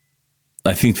 Mm-hmm.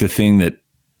 I think the thing that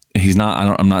he's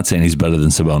not, I'm not saying he's better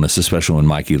than Sabonis, especially when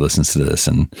Mikey listens to this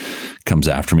and comes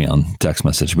after me on text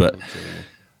message, but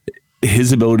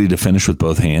his ability to finish with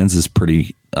both hands is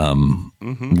pretty, I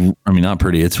mean, not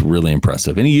pretty, it's really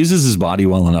impressive. And he uses his body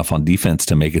well enough on defense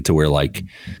to make it to where, like,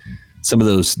 some of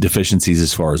those deficiencies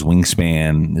as far as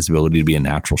wingspan, his ability to be a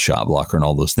natural shot blocker and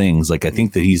all those things, like, I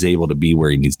think that he's able to be where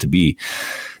he needs to be.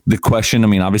 The question, I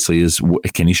mean, obviously is,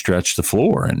 can he stretch the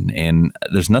floor? And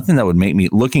there's nothing that would make me,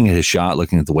 looking at his shot,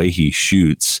 looking at the way he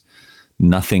shoots,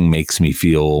 nothing makes me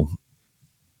feel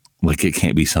like it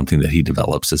can't be something that he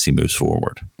develops as he moves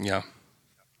forward. Yeah.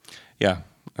 Yeah.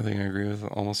 I think I agree with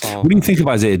almost all of What do you that. think of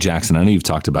Isaiah Jackson? I know you've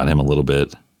talked about him a little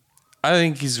bit. I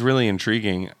think he's really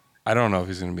intriguing. I don't know if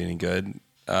he's going to be any good.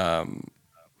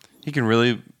 He can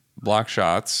really block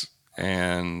shots,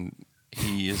 and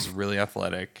he is really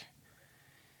athletic.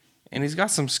 And he's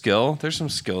got some skill. There's some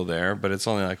skill there, but it's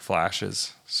only like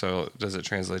flashes. So does it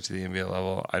translate to the NBA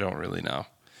level? I don't really know.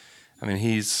 I mean,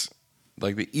 he's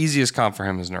like, the easiest comp for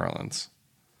him is Nerlens.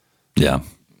 Yeah.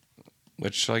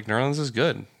 Which, like, Nerlens is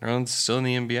good. Nerlens is still in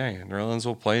the NBA. Nerlens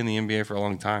will play in the NBA for a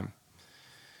long time.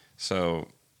 So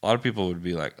a lot of people would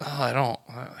be like, oh,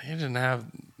 he didn't have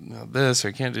this, or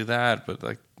he can't do that. But,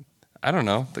 like, I don't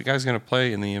know. The guy's going to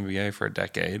play in the NBA for a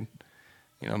decade.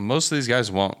 You know, most of these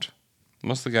guys won't.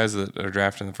 Most of the guys that are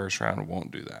drafted in the first round won't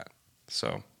do that.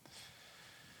 So,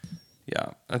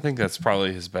 yeah, I think that's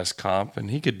probably his best comp,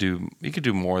 and he could do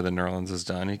more than Nerlens has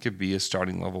done. He could be a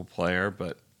starting level player,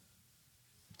 but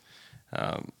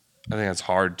I think that's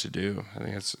hard to do. I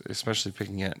think it's especially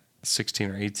picking at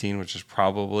 16 or 18, which is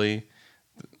probably,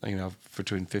 you know,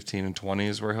 between 15 and 20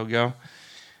 is where he'll go.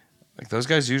 Like, those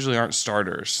guys usually aren't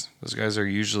starters. Those guys are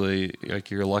usually, like,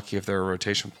 you're lucky if they're a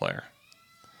rotation player.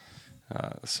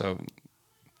 So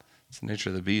it's the nature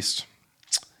of the beast.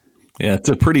 Yeah, it's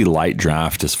a pretty light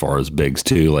draft as far as bigs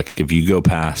too. Like, if you go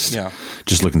past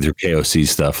just looking through KOC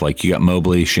stuff, like, you got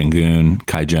Mobley, Şengün,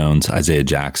 Kai Jones, Isaiah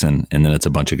Jackson, and then it's a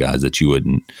bunch of guys that you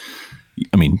wouldn't.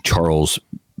 I mean, Charles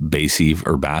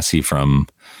Bassey from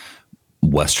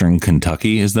Western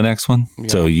Kentucky is the next one. Yeah.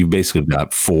 So you basically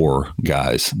got 4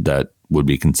 guys that would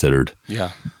be considered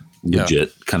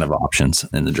legit kind of options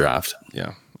in the draft.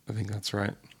 Yeah, I think that's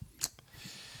right.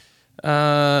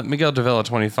 Miguel Davila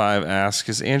 25 asks,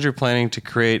 is Andrew planning to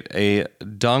create a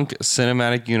dunk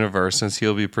cinematic universe since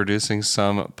he'll be producing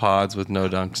some pods with no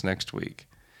dunks next week?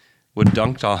 Would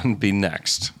Dunked On be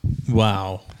next?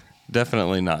 Wow.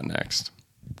 Definitely not next.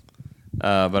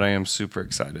 But I am super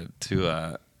excited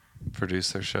to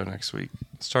produce their show next week,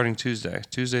 starting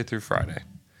Tuesday through Friday.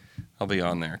 I'll be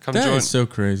on there. Come that join. Is so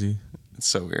crazy. It's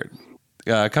so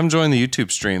weird. Come join the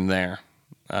YouTube stream there.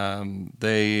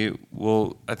 They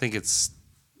will, I think it's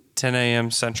 10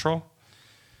 a.m. Central.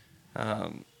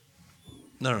 No,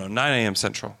 9 a.m.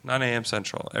 Central. 9 a.m.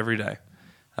 Central every day,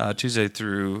 Tuesday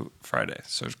through Friday.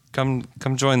 So come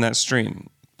join that stream.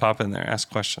 Pop in there,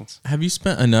 ask questions. Have you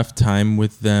spent enough time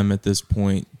with them at this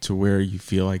point to where you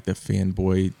feel like the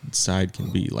fanboy side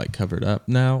can be, like, covered up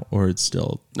now, or it's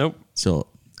still Nope. Still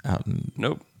out in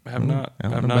Nope. have not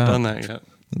done that yet.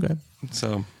 Okay.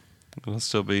 So it'll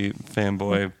still be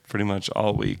fanboy pretty much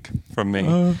all week from me.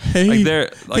 Hey,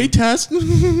 hey, Tass.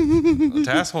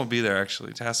 Tass won't be there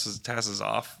actually. Tass is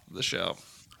off the show.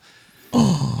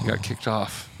 He got kicked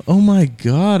off. Oh my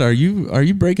God! Are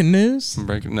you breaking news? I'm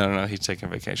breaking. No. He's taking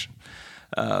vacation.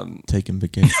 Taking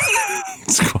vacation.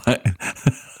 It's quiet.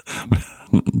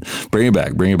 Bring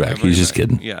it back. He's just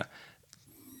kidding. Yeah.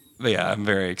 But yeah, I'm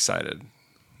very excited.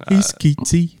 He's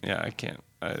Keatsy. Yeah,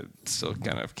 I still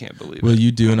kind of can't believe Will it.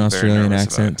 you do an I'm very Australian nervous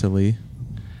accent to Lee?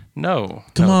 No.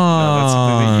 Come on. No, that's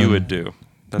something that you would do.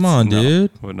 Come on,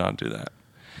 dude. Would not do that.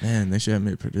 Man, they should have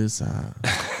me produce that.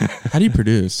 How do you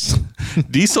produce?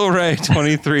 Diesel Ray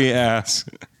 23 asks,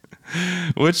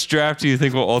 which draft do you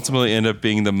think will ultimately end up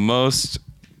being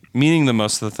meaning the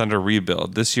most of the Thunder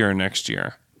rebuild this year or next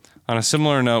year? On a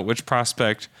similar note, which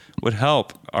prospect would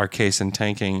help our case in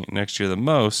tanking next year the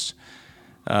most?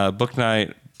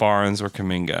 Bouknight, Barnes, or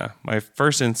Kuminga? My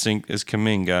first instinct is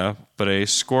Kuminga, but a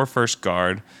score-first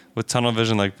guard with tunnel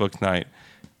vision like Bouknight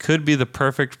could be the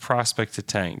perfect prospect to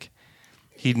tank.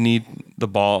 He'd need the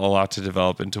ball a lot to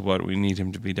develop into what we need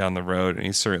him to be down the road, and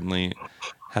he certainly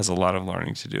has a lot of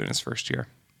learning to do in his first year.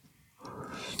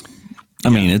 I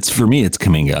mean, for me, it's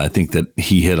Kuminga. I think that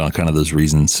he hit on kind of those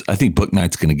reasons. I think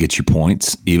Bouknight's going to get you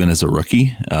points even as a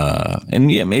rookie.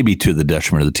 And yeah, maybe to the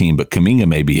detriment of the team, but Kuminga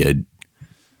may be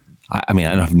I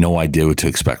have no idea what to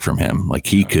expect from him. Like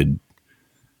he could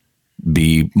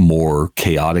be more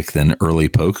chaotic than early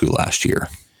Poku last year.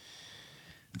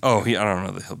 Oh, I don't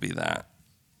know that he'll be that.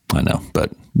 I know,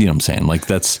 but you know what I'm saying? Like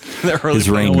that's his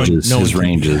range. His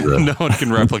range is no one can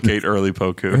replicate early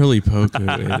Poku. Early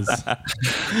Poku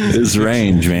is his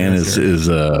range, man, is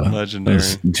legendary,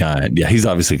 is giant. Yeah, he's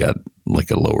obviously got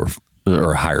like a lower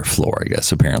or a higher floor, I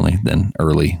guess, apparently than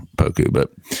early Poku.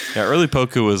 But yeah, early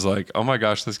Poku was like, oh my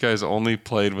gosh, this guy's only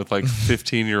played with like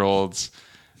 15-year-olds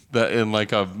that in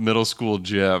like a middle school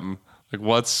gym. Like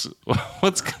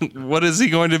what is he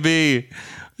going to be?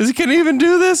 Can he even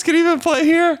do this? Can he even play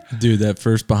here? Dude, that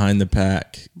first behind the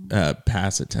pack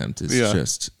pass attempt is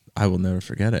just, I will never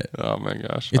forget it. Oh my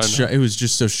gosh. It was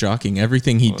just so shocking.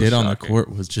 Everything he did on the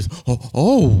court was just,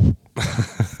 oh.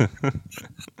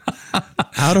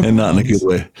 And not in a good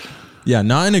way. Yeah,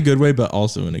 not in a good way, but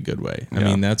also in a good way. I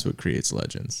mean, that's what creates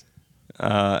legends.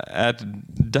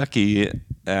 At Ducky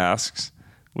asks,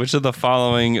 which of the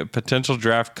following potential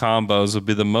draft combos would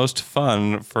be the most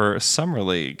fun for Summer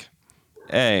League?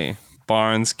 A,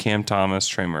 Barnes, Cam Thomas,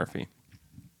 Trey Murphy.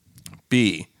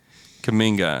 B,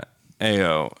 Kuminga,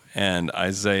 Ayo, and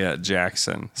Isaiah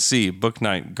Jackson. C,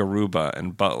 Bouknight, Garuba,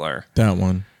 and Butler. That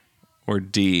one. Or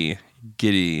D,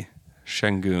 Giddey,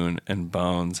 Şengün, and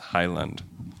Bones Highland.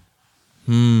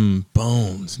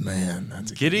 Bones, man.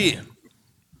 That's a Giddey,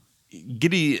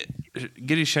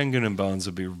 Şengün, and Bones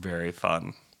would be very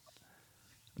fun.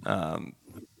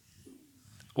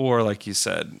 Or like you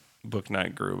said,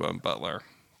 Bouknight, Garuba, and Butler.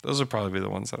 Those would probably be the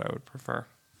ones that I would prefer.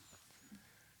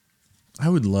 I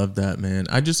would love that, man.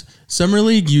 Summer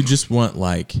League, you just want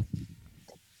like,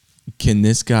 can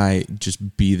this guy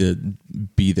just be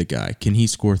the guy? Can he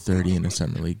score 30 in a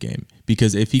Summer League game?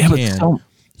 Because if he can,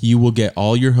 you will get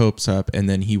all your hopes up, and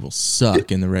then he will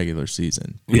suck in the regular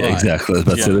season. Yeah, exactly.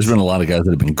 There's been a lot of guys that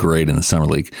have been great in the Summer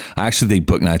League. I actually think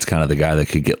Bouknight's kind of the guy that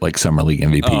could get like Summer League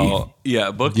MVP. Oh,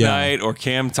 yeah. Bouknight or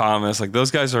Cam Thomas. Like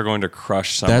those guys are going to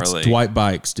crush Summer League. That's Dwight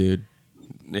Bikes, dude.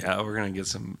 Yeah, we're going to get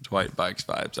some Dwight Bikes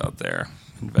vibes out there.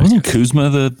 Wasn't Kuzma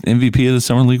the MVP of the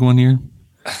Summer League one year?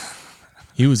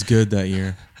 He was good that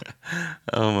year.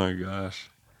 Oh my gosh.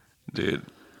 Dude.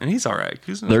 And he's all right.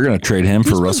 They're going to trade him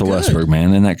for Russell Westbrook,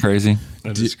 man. Isn't that crazy?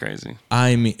 That is crazy.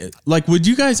 I mean, like, would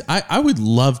you guys... I would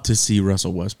love to see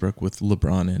Russell Westbrook with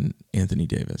LeBron and Anthony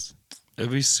Davis.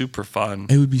 It'd be super fun.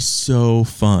 It would be so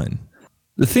fun.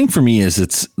 The thing for me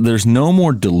is there's no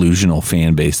more delusional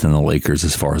fan base than the Lakers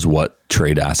as far as what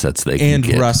trade assets they can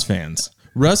get. And Russ fans.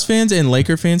 Russ fans and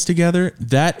Laker fans together,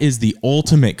 that is the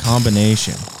ultimate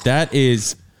combination. That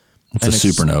is... It's a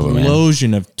supernova, man.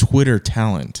 Explosion of Twitter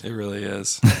talent. It really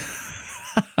is.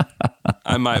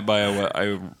 I might buy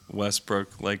a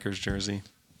Westbrook Lakers jersey.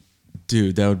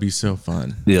 Dude, that would be so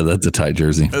fun. Yeah, that's a tight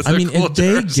jersey. I mean, if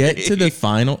they get to the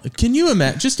final, can you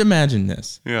imagine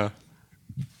this? Yeah.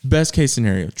 Best case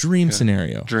scenario, dream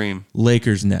scenario. Dream.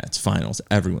 Lakers Nets finals.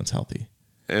 Everyone's healthy.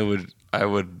 I would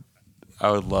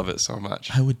love it so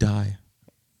much. I would die.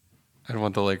 I'd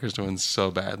want the Lakers to win so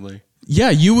badly.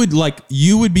 Yeah, you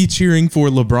would be cheering for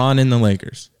LeBron and the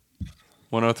Lakers.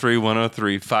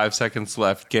 103, 5 seconds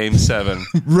left. Game 7.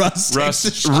 Russ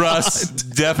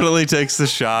definitely takes the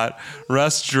shot.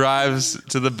 Russ drives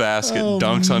to the basket,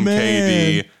 dunks on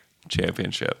KD,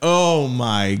 championship. Oh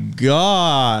my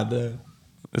God.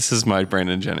 This is my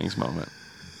Brandon Jennings moment.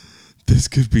 This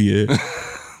could be it.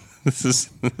 This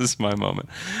is my moment.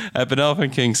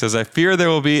 Elephant King says, I fear there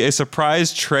will be a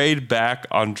surprise trade back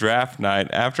on draft night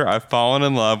after I've fallen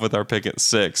in love with our pick at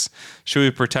 6. Should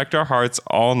we protect our hearts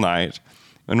all night?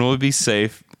 When will we be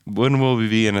safe? When will we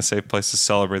be in a safe place to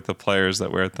celebrate the players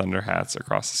that wear Thunder hats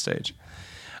across the stage?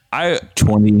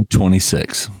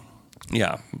 2026.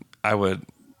 Yeah, I would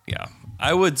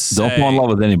say. Don't fall in love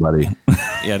with anybody.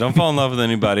 Yeah, don't fall in love with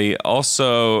anybody.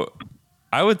 Also,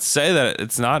 I would say that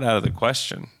it's not out of the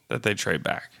question that they trade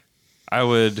back. I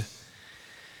would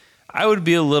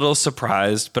be a little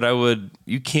surprised, but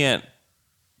you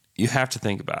have to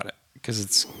think about it because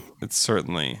it's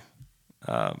certainly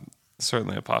a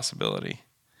possibility.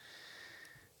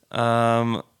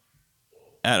 At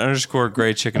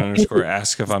 _gray chicken _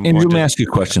 ask if I'm Andrew, going let to me ask you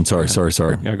a question. Sorry.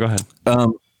 Yeah, go ahead.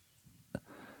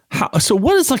 So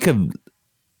what is like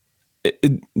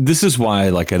this is why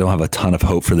like I don't have a ton of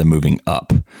hope for them moving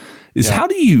up. How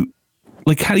do you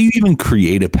even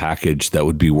create a package that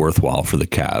would be worthwhile for the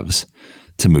Cavs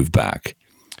to move back?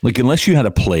 Like unless you had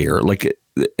a player like,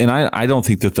 and I don't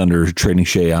think the Thunder are trading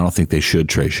Shea. I don't think they should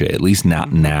trade Shea, at least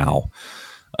not now.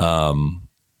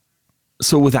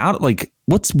 So without like,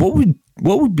 what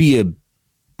would be a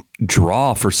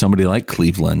draw for somebody like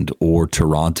Cleveland or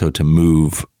Toronto to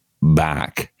move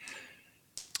back?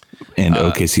 And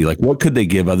OKC, like what could they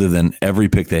give other than every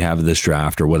pick they have in this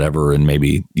draft or whatever, and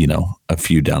maybe, a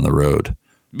few down the road?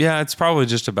 Yeah, it's probably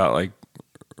just about like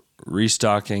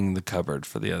restocking the cupboard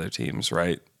for the other teams,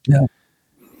 right? Yeah.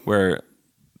 Where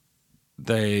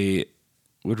they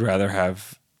would rather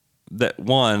have that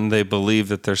one, they believe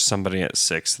that there's somebody at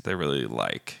 6 that they really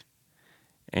like.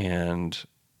 And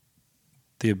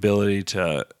the ability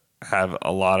to have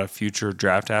a lot of future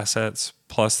draft assets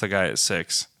plus the guy at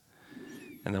 6.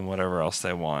 And then whatever else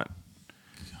they want.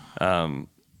 I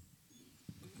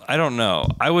don't know.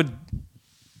 I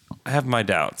have my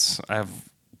doubts. I have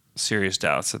serious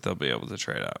doubts that they'll be able to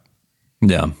trade up.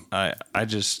 Yeah.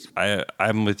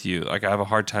 I'm with you. Like I have a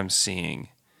hard time seeing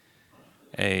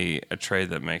a trade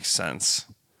that makes sense.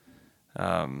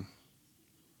 James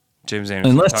Anderson.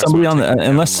 Unless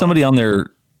somebody on there,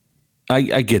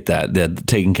 I get that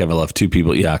taking Kevin Love, 2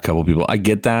 people. Yeah. A couple people. I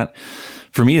get that.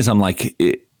 For me, I'm like,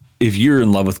 if you're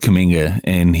in love with Kuminga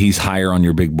and he's higher on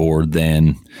your big board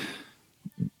than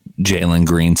Jalen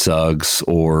Green, Suggs,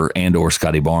 or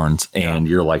Scotty Barnes, and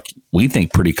you're like, we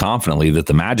think pretty confidently that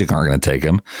the Magic aren't going to take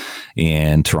him,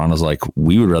 and Toronto's like,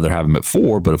 we would rather have him at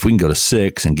 4, but if we can go to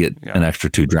 6 and get an extra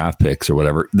 2 draft picks or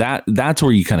whatever, that's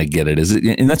where you kind of get it.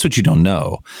 And that's what you don't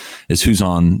know is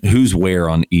who's where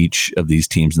on each of these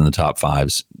teams in the top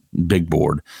 5's big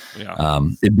board. Yeah.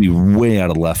 It'd be way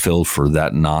out of left field for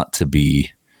that to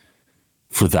be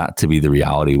the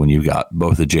reality when you've got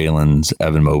both the Jalen's,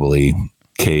 Evan Mobley,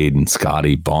 Cade, and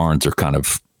Scotty Barnes are kind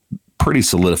of pretty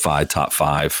solidified top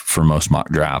 5 for most mock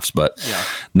drafts, but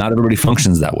not everybody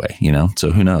functions that way,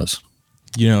 so who knows?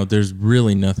 There's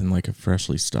really nothing like a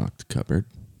freshly stocked cupboard.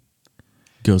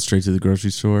 Go straight to the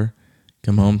grocery store,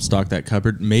 come home, stock that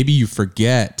cupboard. Maybe you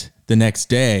forget the next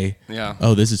day. Yeah.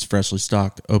 Oh, this is freshly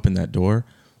stocked. Open that door.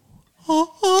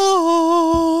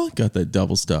 Got that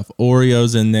double stuff.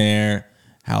 Oreos in there.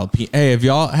 Jalapeno. Hey, have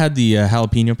y'all had the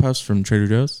jalapeno puffs from Trader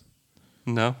Joe's?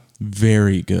 No.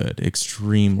 Very good.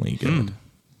 Extremely good.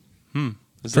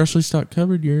 Freshly stocked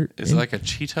cupboard. Is it like a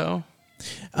Cheeto?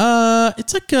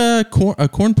 It's like a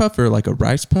corn puff or like a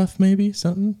rice puff, maybe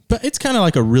something. But it's kind of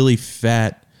like a really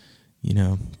fat,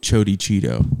 chody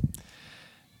Cheeto.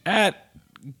 At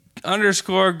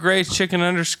 _great chicken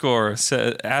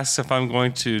 _ asks if I'm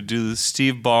going to do the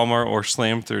Steve Ballmer or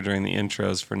slam through during the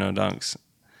intros for No Dunks.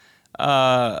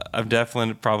 I'm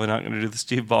definitely probably not going to do the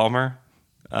Steve Ballmer.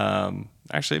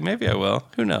 Actually, maybe I will.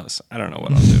 Who knows? I don't know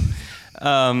what I'll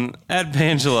do. At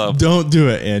Bangelo. Don't do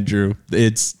it, Andrew.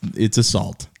 It's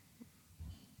assault.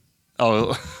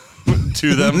 Oh,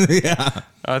 to them? Yeah.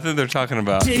 I think they're talking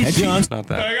about. Hey, John. Not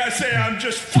that. I gotta say, I'm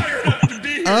just fired up to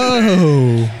be here.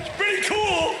 Oh. It's pretty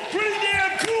cool. Pretty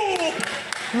damn cool.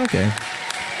 Okay.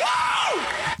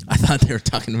 I thought they were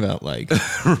talking about like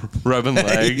rubbing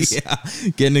legs. Yeah.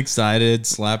 Getting excited,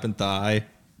 slapping thigh.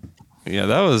 Yeah,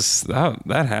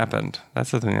 that happened.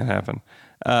 That's the thing that happened.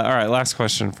 All right, last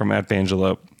question from at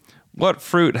Bangelope. What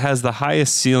fruit has the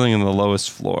highest ceiling and the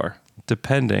lowest floor,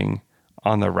 depending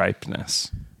on the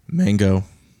ripeness? Mango.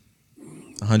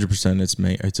 100%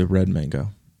 it's a red mango.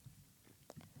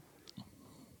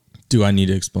 Do I need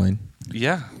to explain?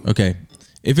 Yeah. Okay.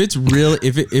 If it's real,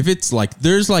 if it's like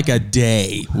there's like a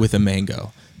day with a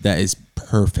mango that is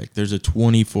perfect. There's a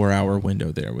 24-hour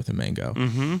window there with a mango.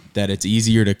 That it's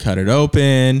easier to cut it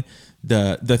open.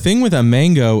 The thing with a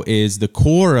mango is the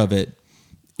core of it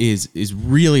is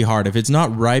really hard. If it's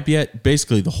not ripe yet,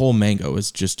 basically the whole mango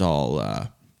is just all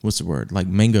what's the word? Like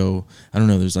mango, I don't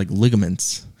know, there's like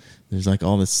ligaments. There's like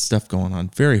all this stuff going on.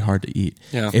 Very hard to eat.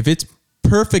 Yeah. If it's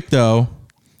perfect though,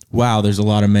 wow, there's a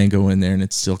lot of mango in there and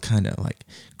it's still kind of like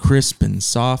crisp and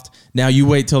soft. Now you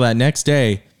wait till that next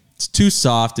day. It's too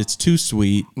soft. It's too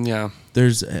sweet. Yeah.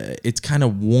 There's it's kind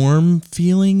of warm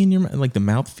feeling in your mouth. Like the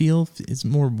mouth feel is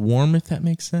more warm, if that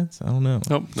makes sense. I don't know.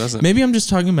 Nope, doesn't. Maybe I'm just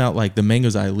talking about like the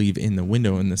mangoes I leave in the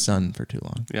window in the sun for too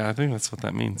long. Yeah, I think that's what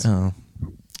that means. Oh.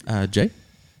 Jay?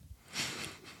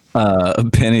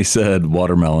 Penny said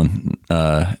watermelon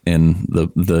in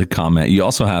the comment. You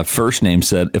also have first name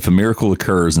said, if a miracle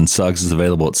occurs and Suggs is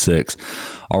available at 6,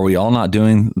 are we all not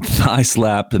doing thigh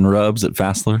slap and rubs at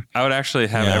Fassler? I would actually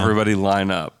have everybody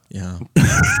line up. Yeah.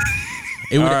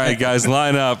 All right, guys,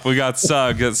 line up. We got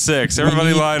Sugg at 6.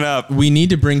 Everybody line up. We need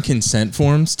to bring consent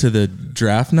forms to the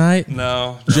draft night.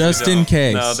 No. Just in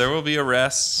case. No, there will be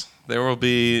arrests. There will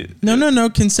be no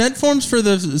consent forms for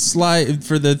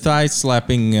the thigh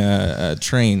slapping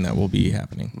train that will be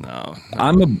happening. No.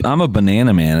 I'm a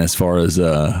banana man as far as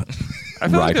I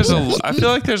feel like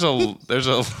there's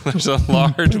a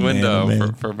large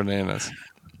window for bananas.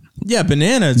 Yeah,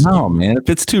 bananas. No, man. If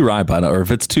it's too ripe, or if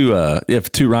it's too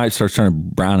ripe, starts turning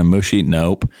brown and mushy.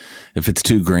 Nope. If it's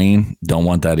too green, don't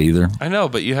want that either. I know,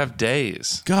 but you have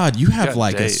days. God, you have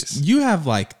like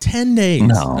 10 days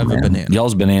of a banana.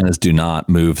 Y'all's bananas do not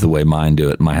move the way mine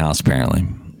do at my house, apparently.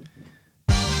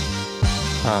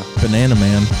 Banana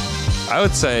man. I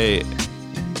would say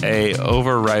a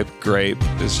overripe grape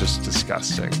is just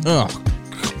disgusting. Oh.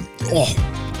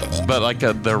 But like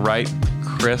the right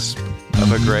crisp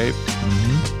of a grape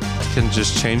can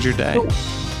just change your day.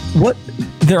 What?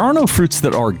 There are no fruits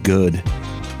that are good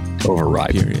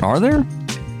overripe. Are there?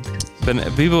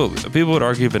 People would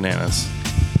argue bananas,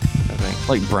 I think.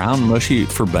 Like brown mushy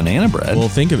for banana bread. Well,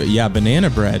 think of it. Yeah, banana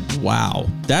bread. Wow.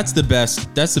 That's the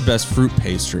best fruit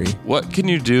pastry. What can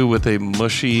you do with a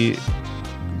mushed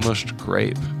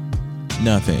grape?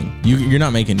 Nothing. You're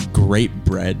not making grape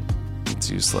bread. It's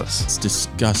useless. It's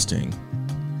disgusting.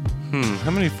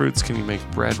 How many fruits can you make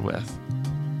bread with?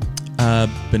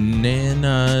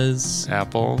 Bananas.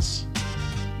 Apples.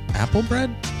 Apple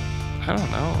bread? I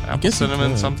don't know. Apple guess you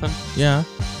cinnamon could. something? Yeah.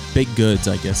 Baked goods,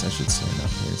 I guess I should say. Not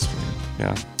pastry.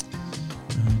 Yeah.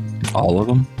 All of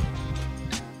them?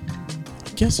 I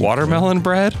guess watermelon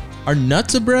bread? Are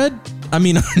nuts a bread? I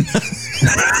mean,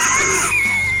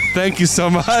 thank you so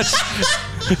much.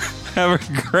 Have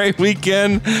a great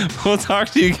weekend. We'll talk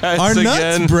to you guys again.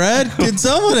 Are nuts bread? Can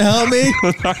someone help me?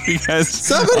 We'll talk to you guys.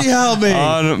 Somebody help me.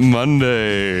 On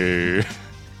Monday.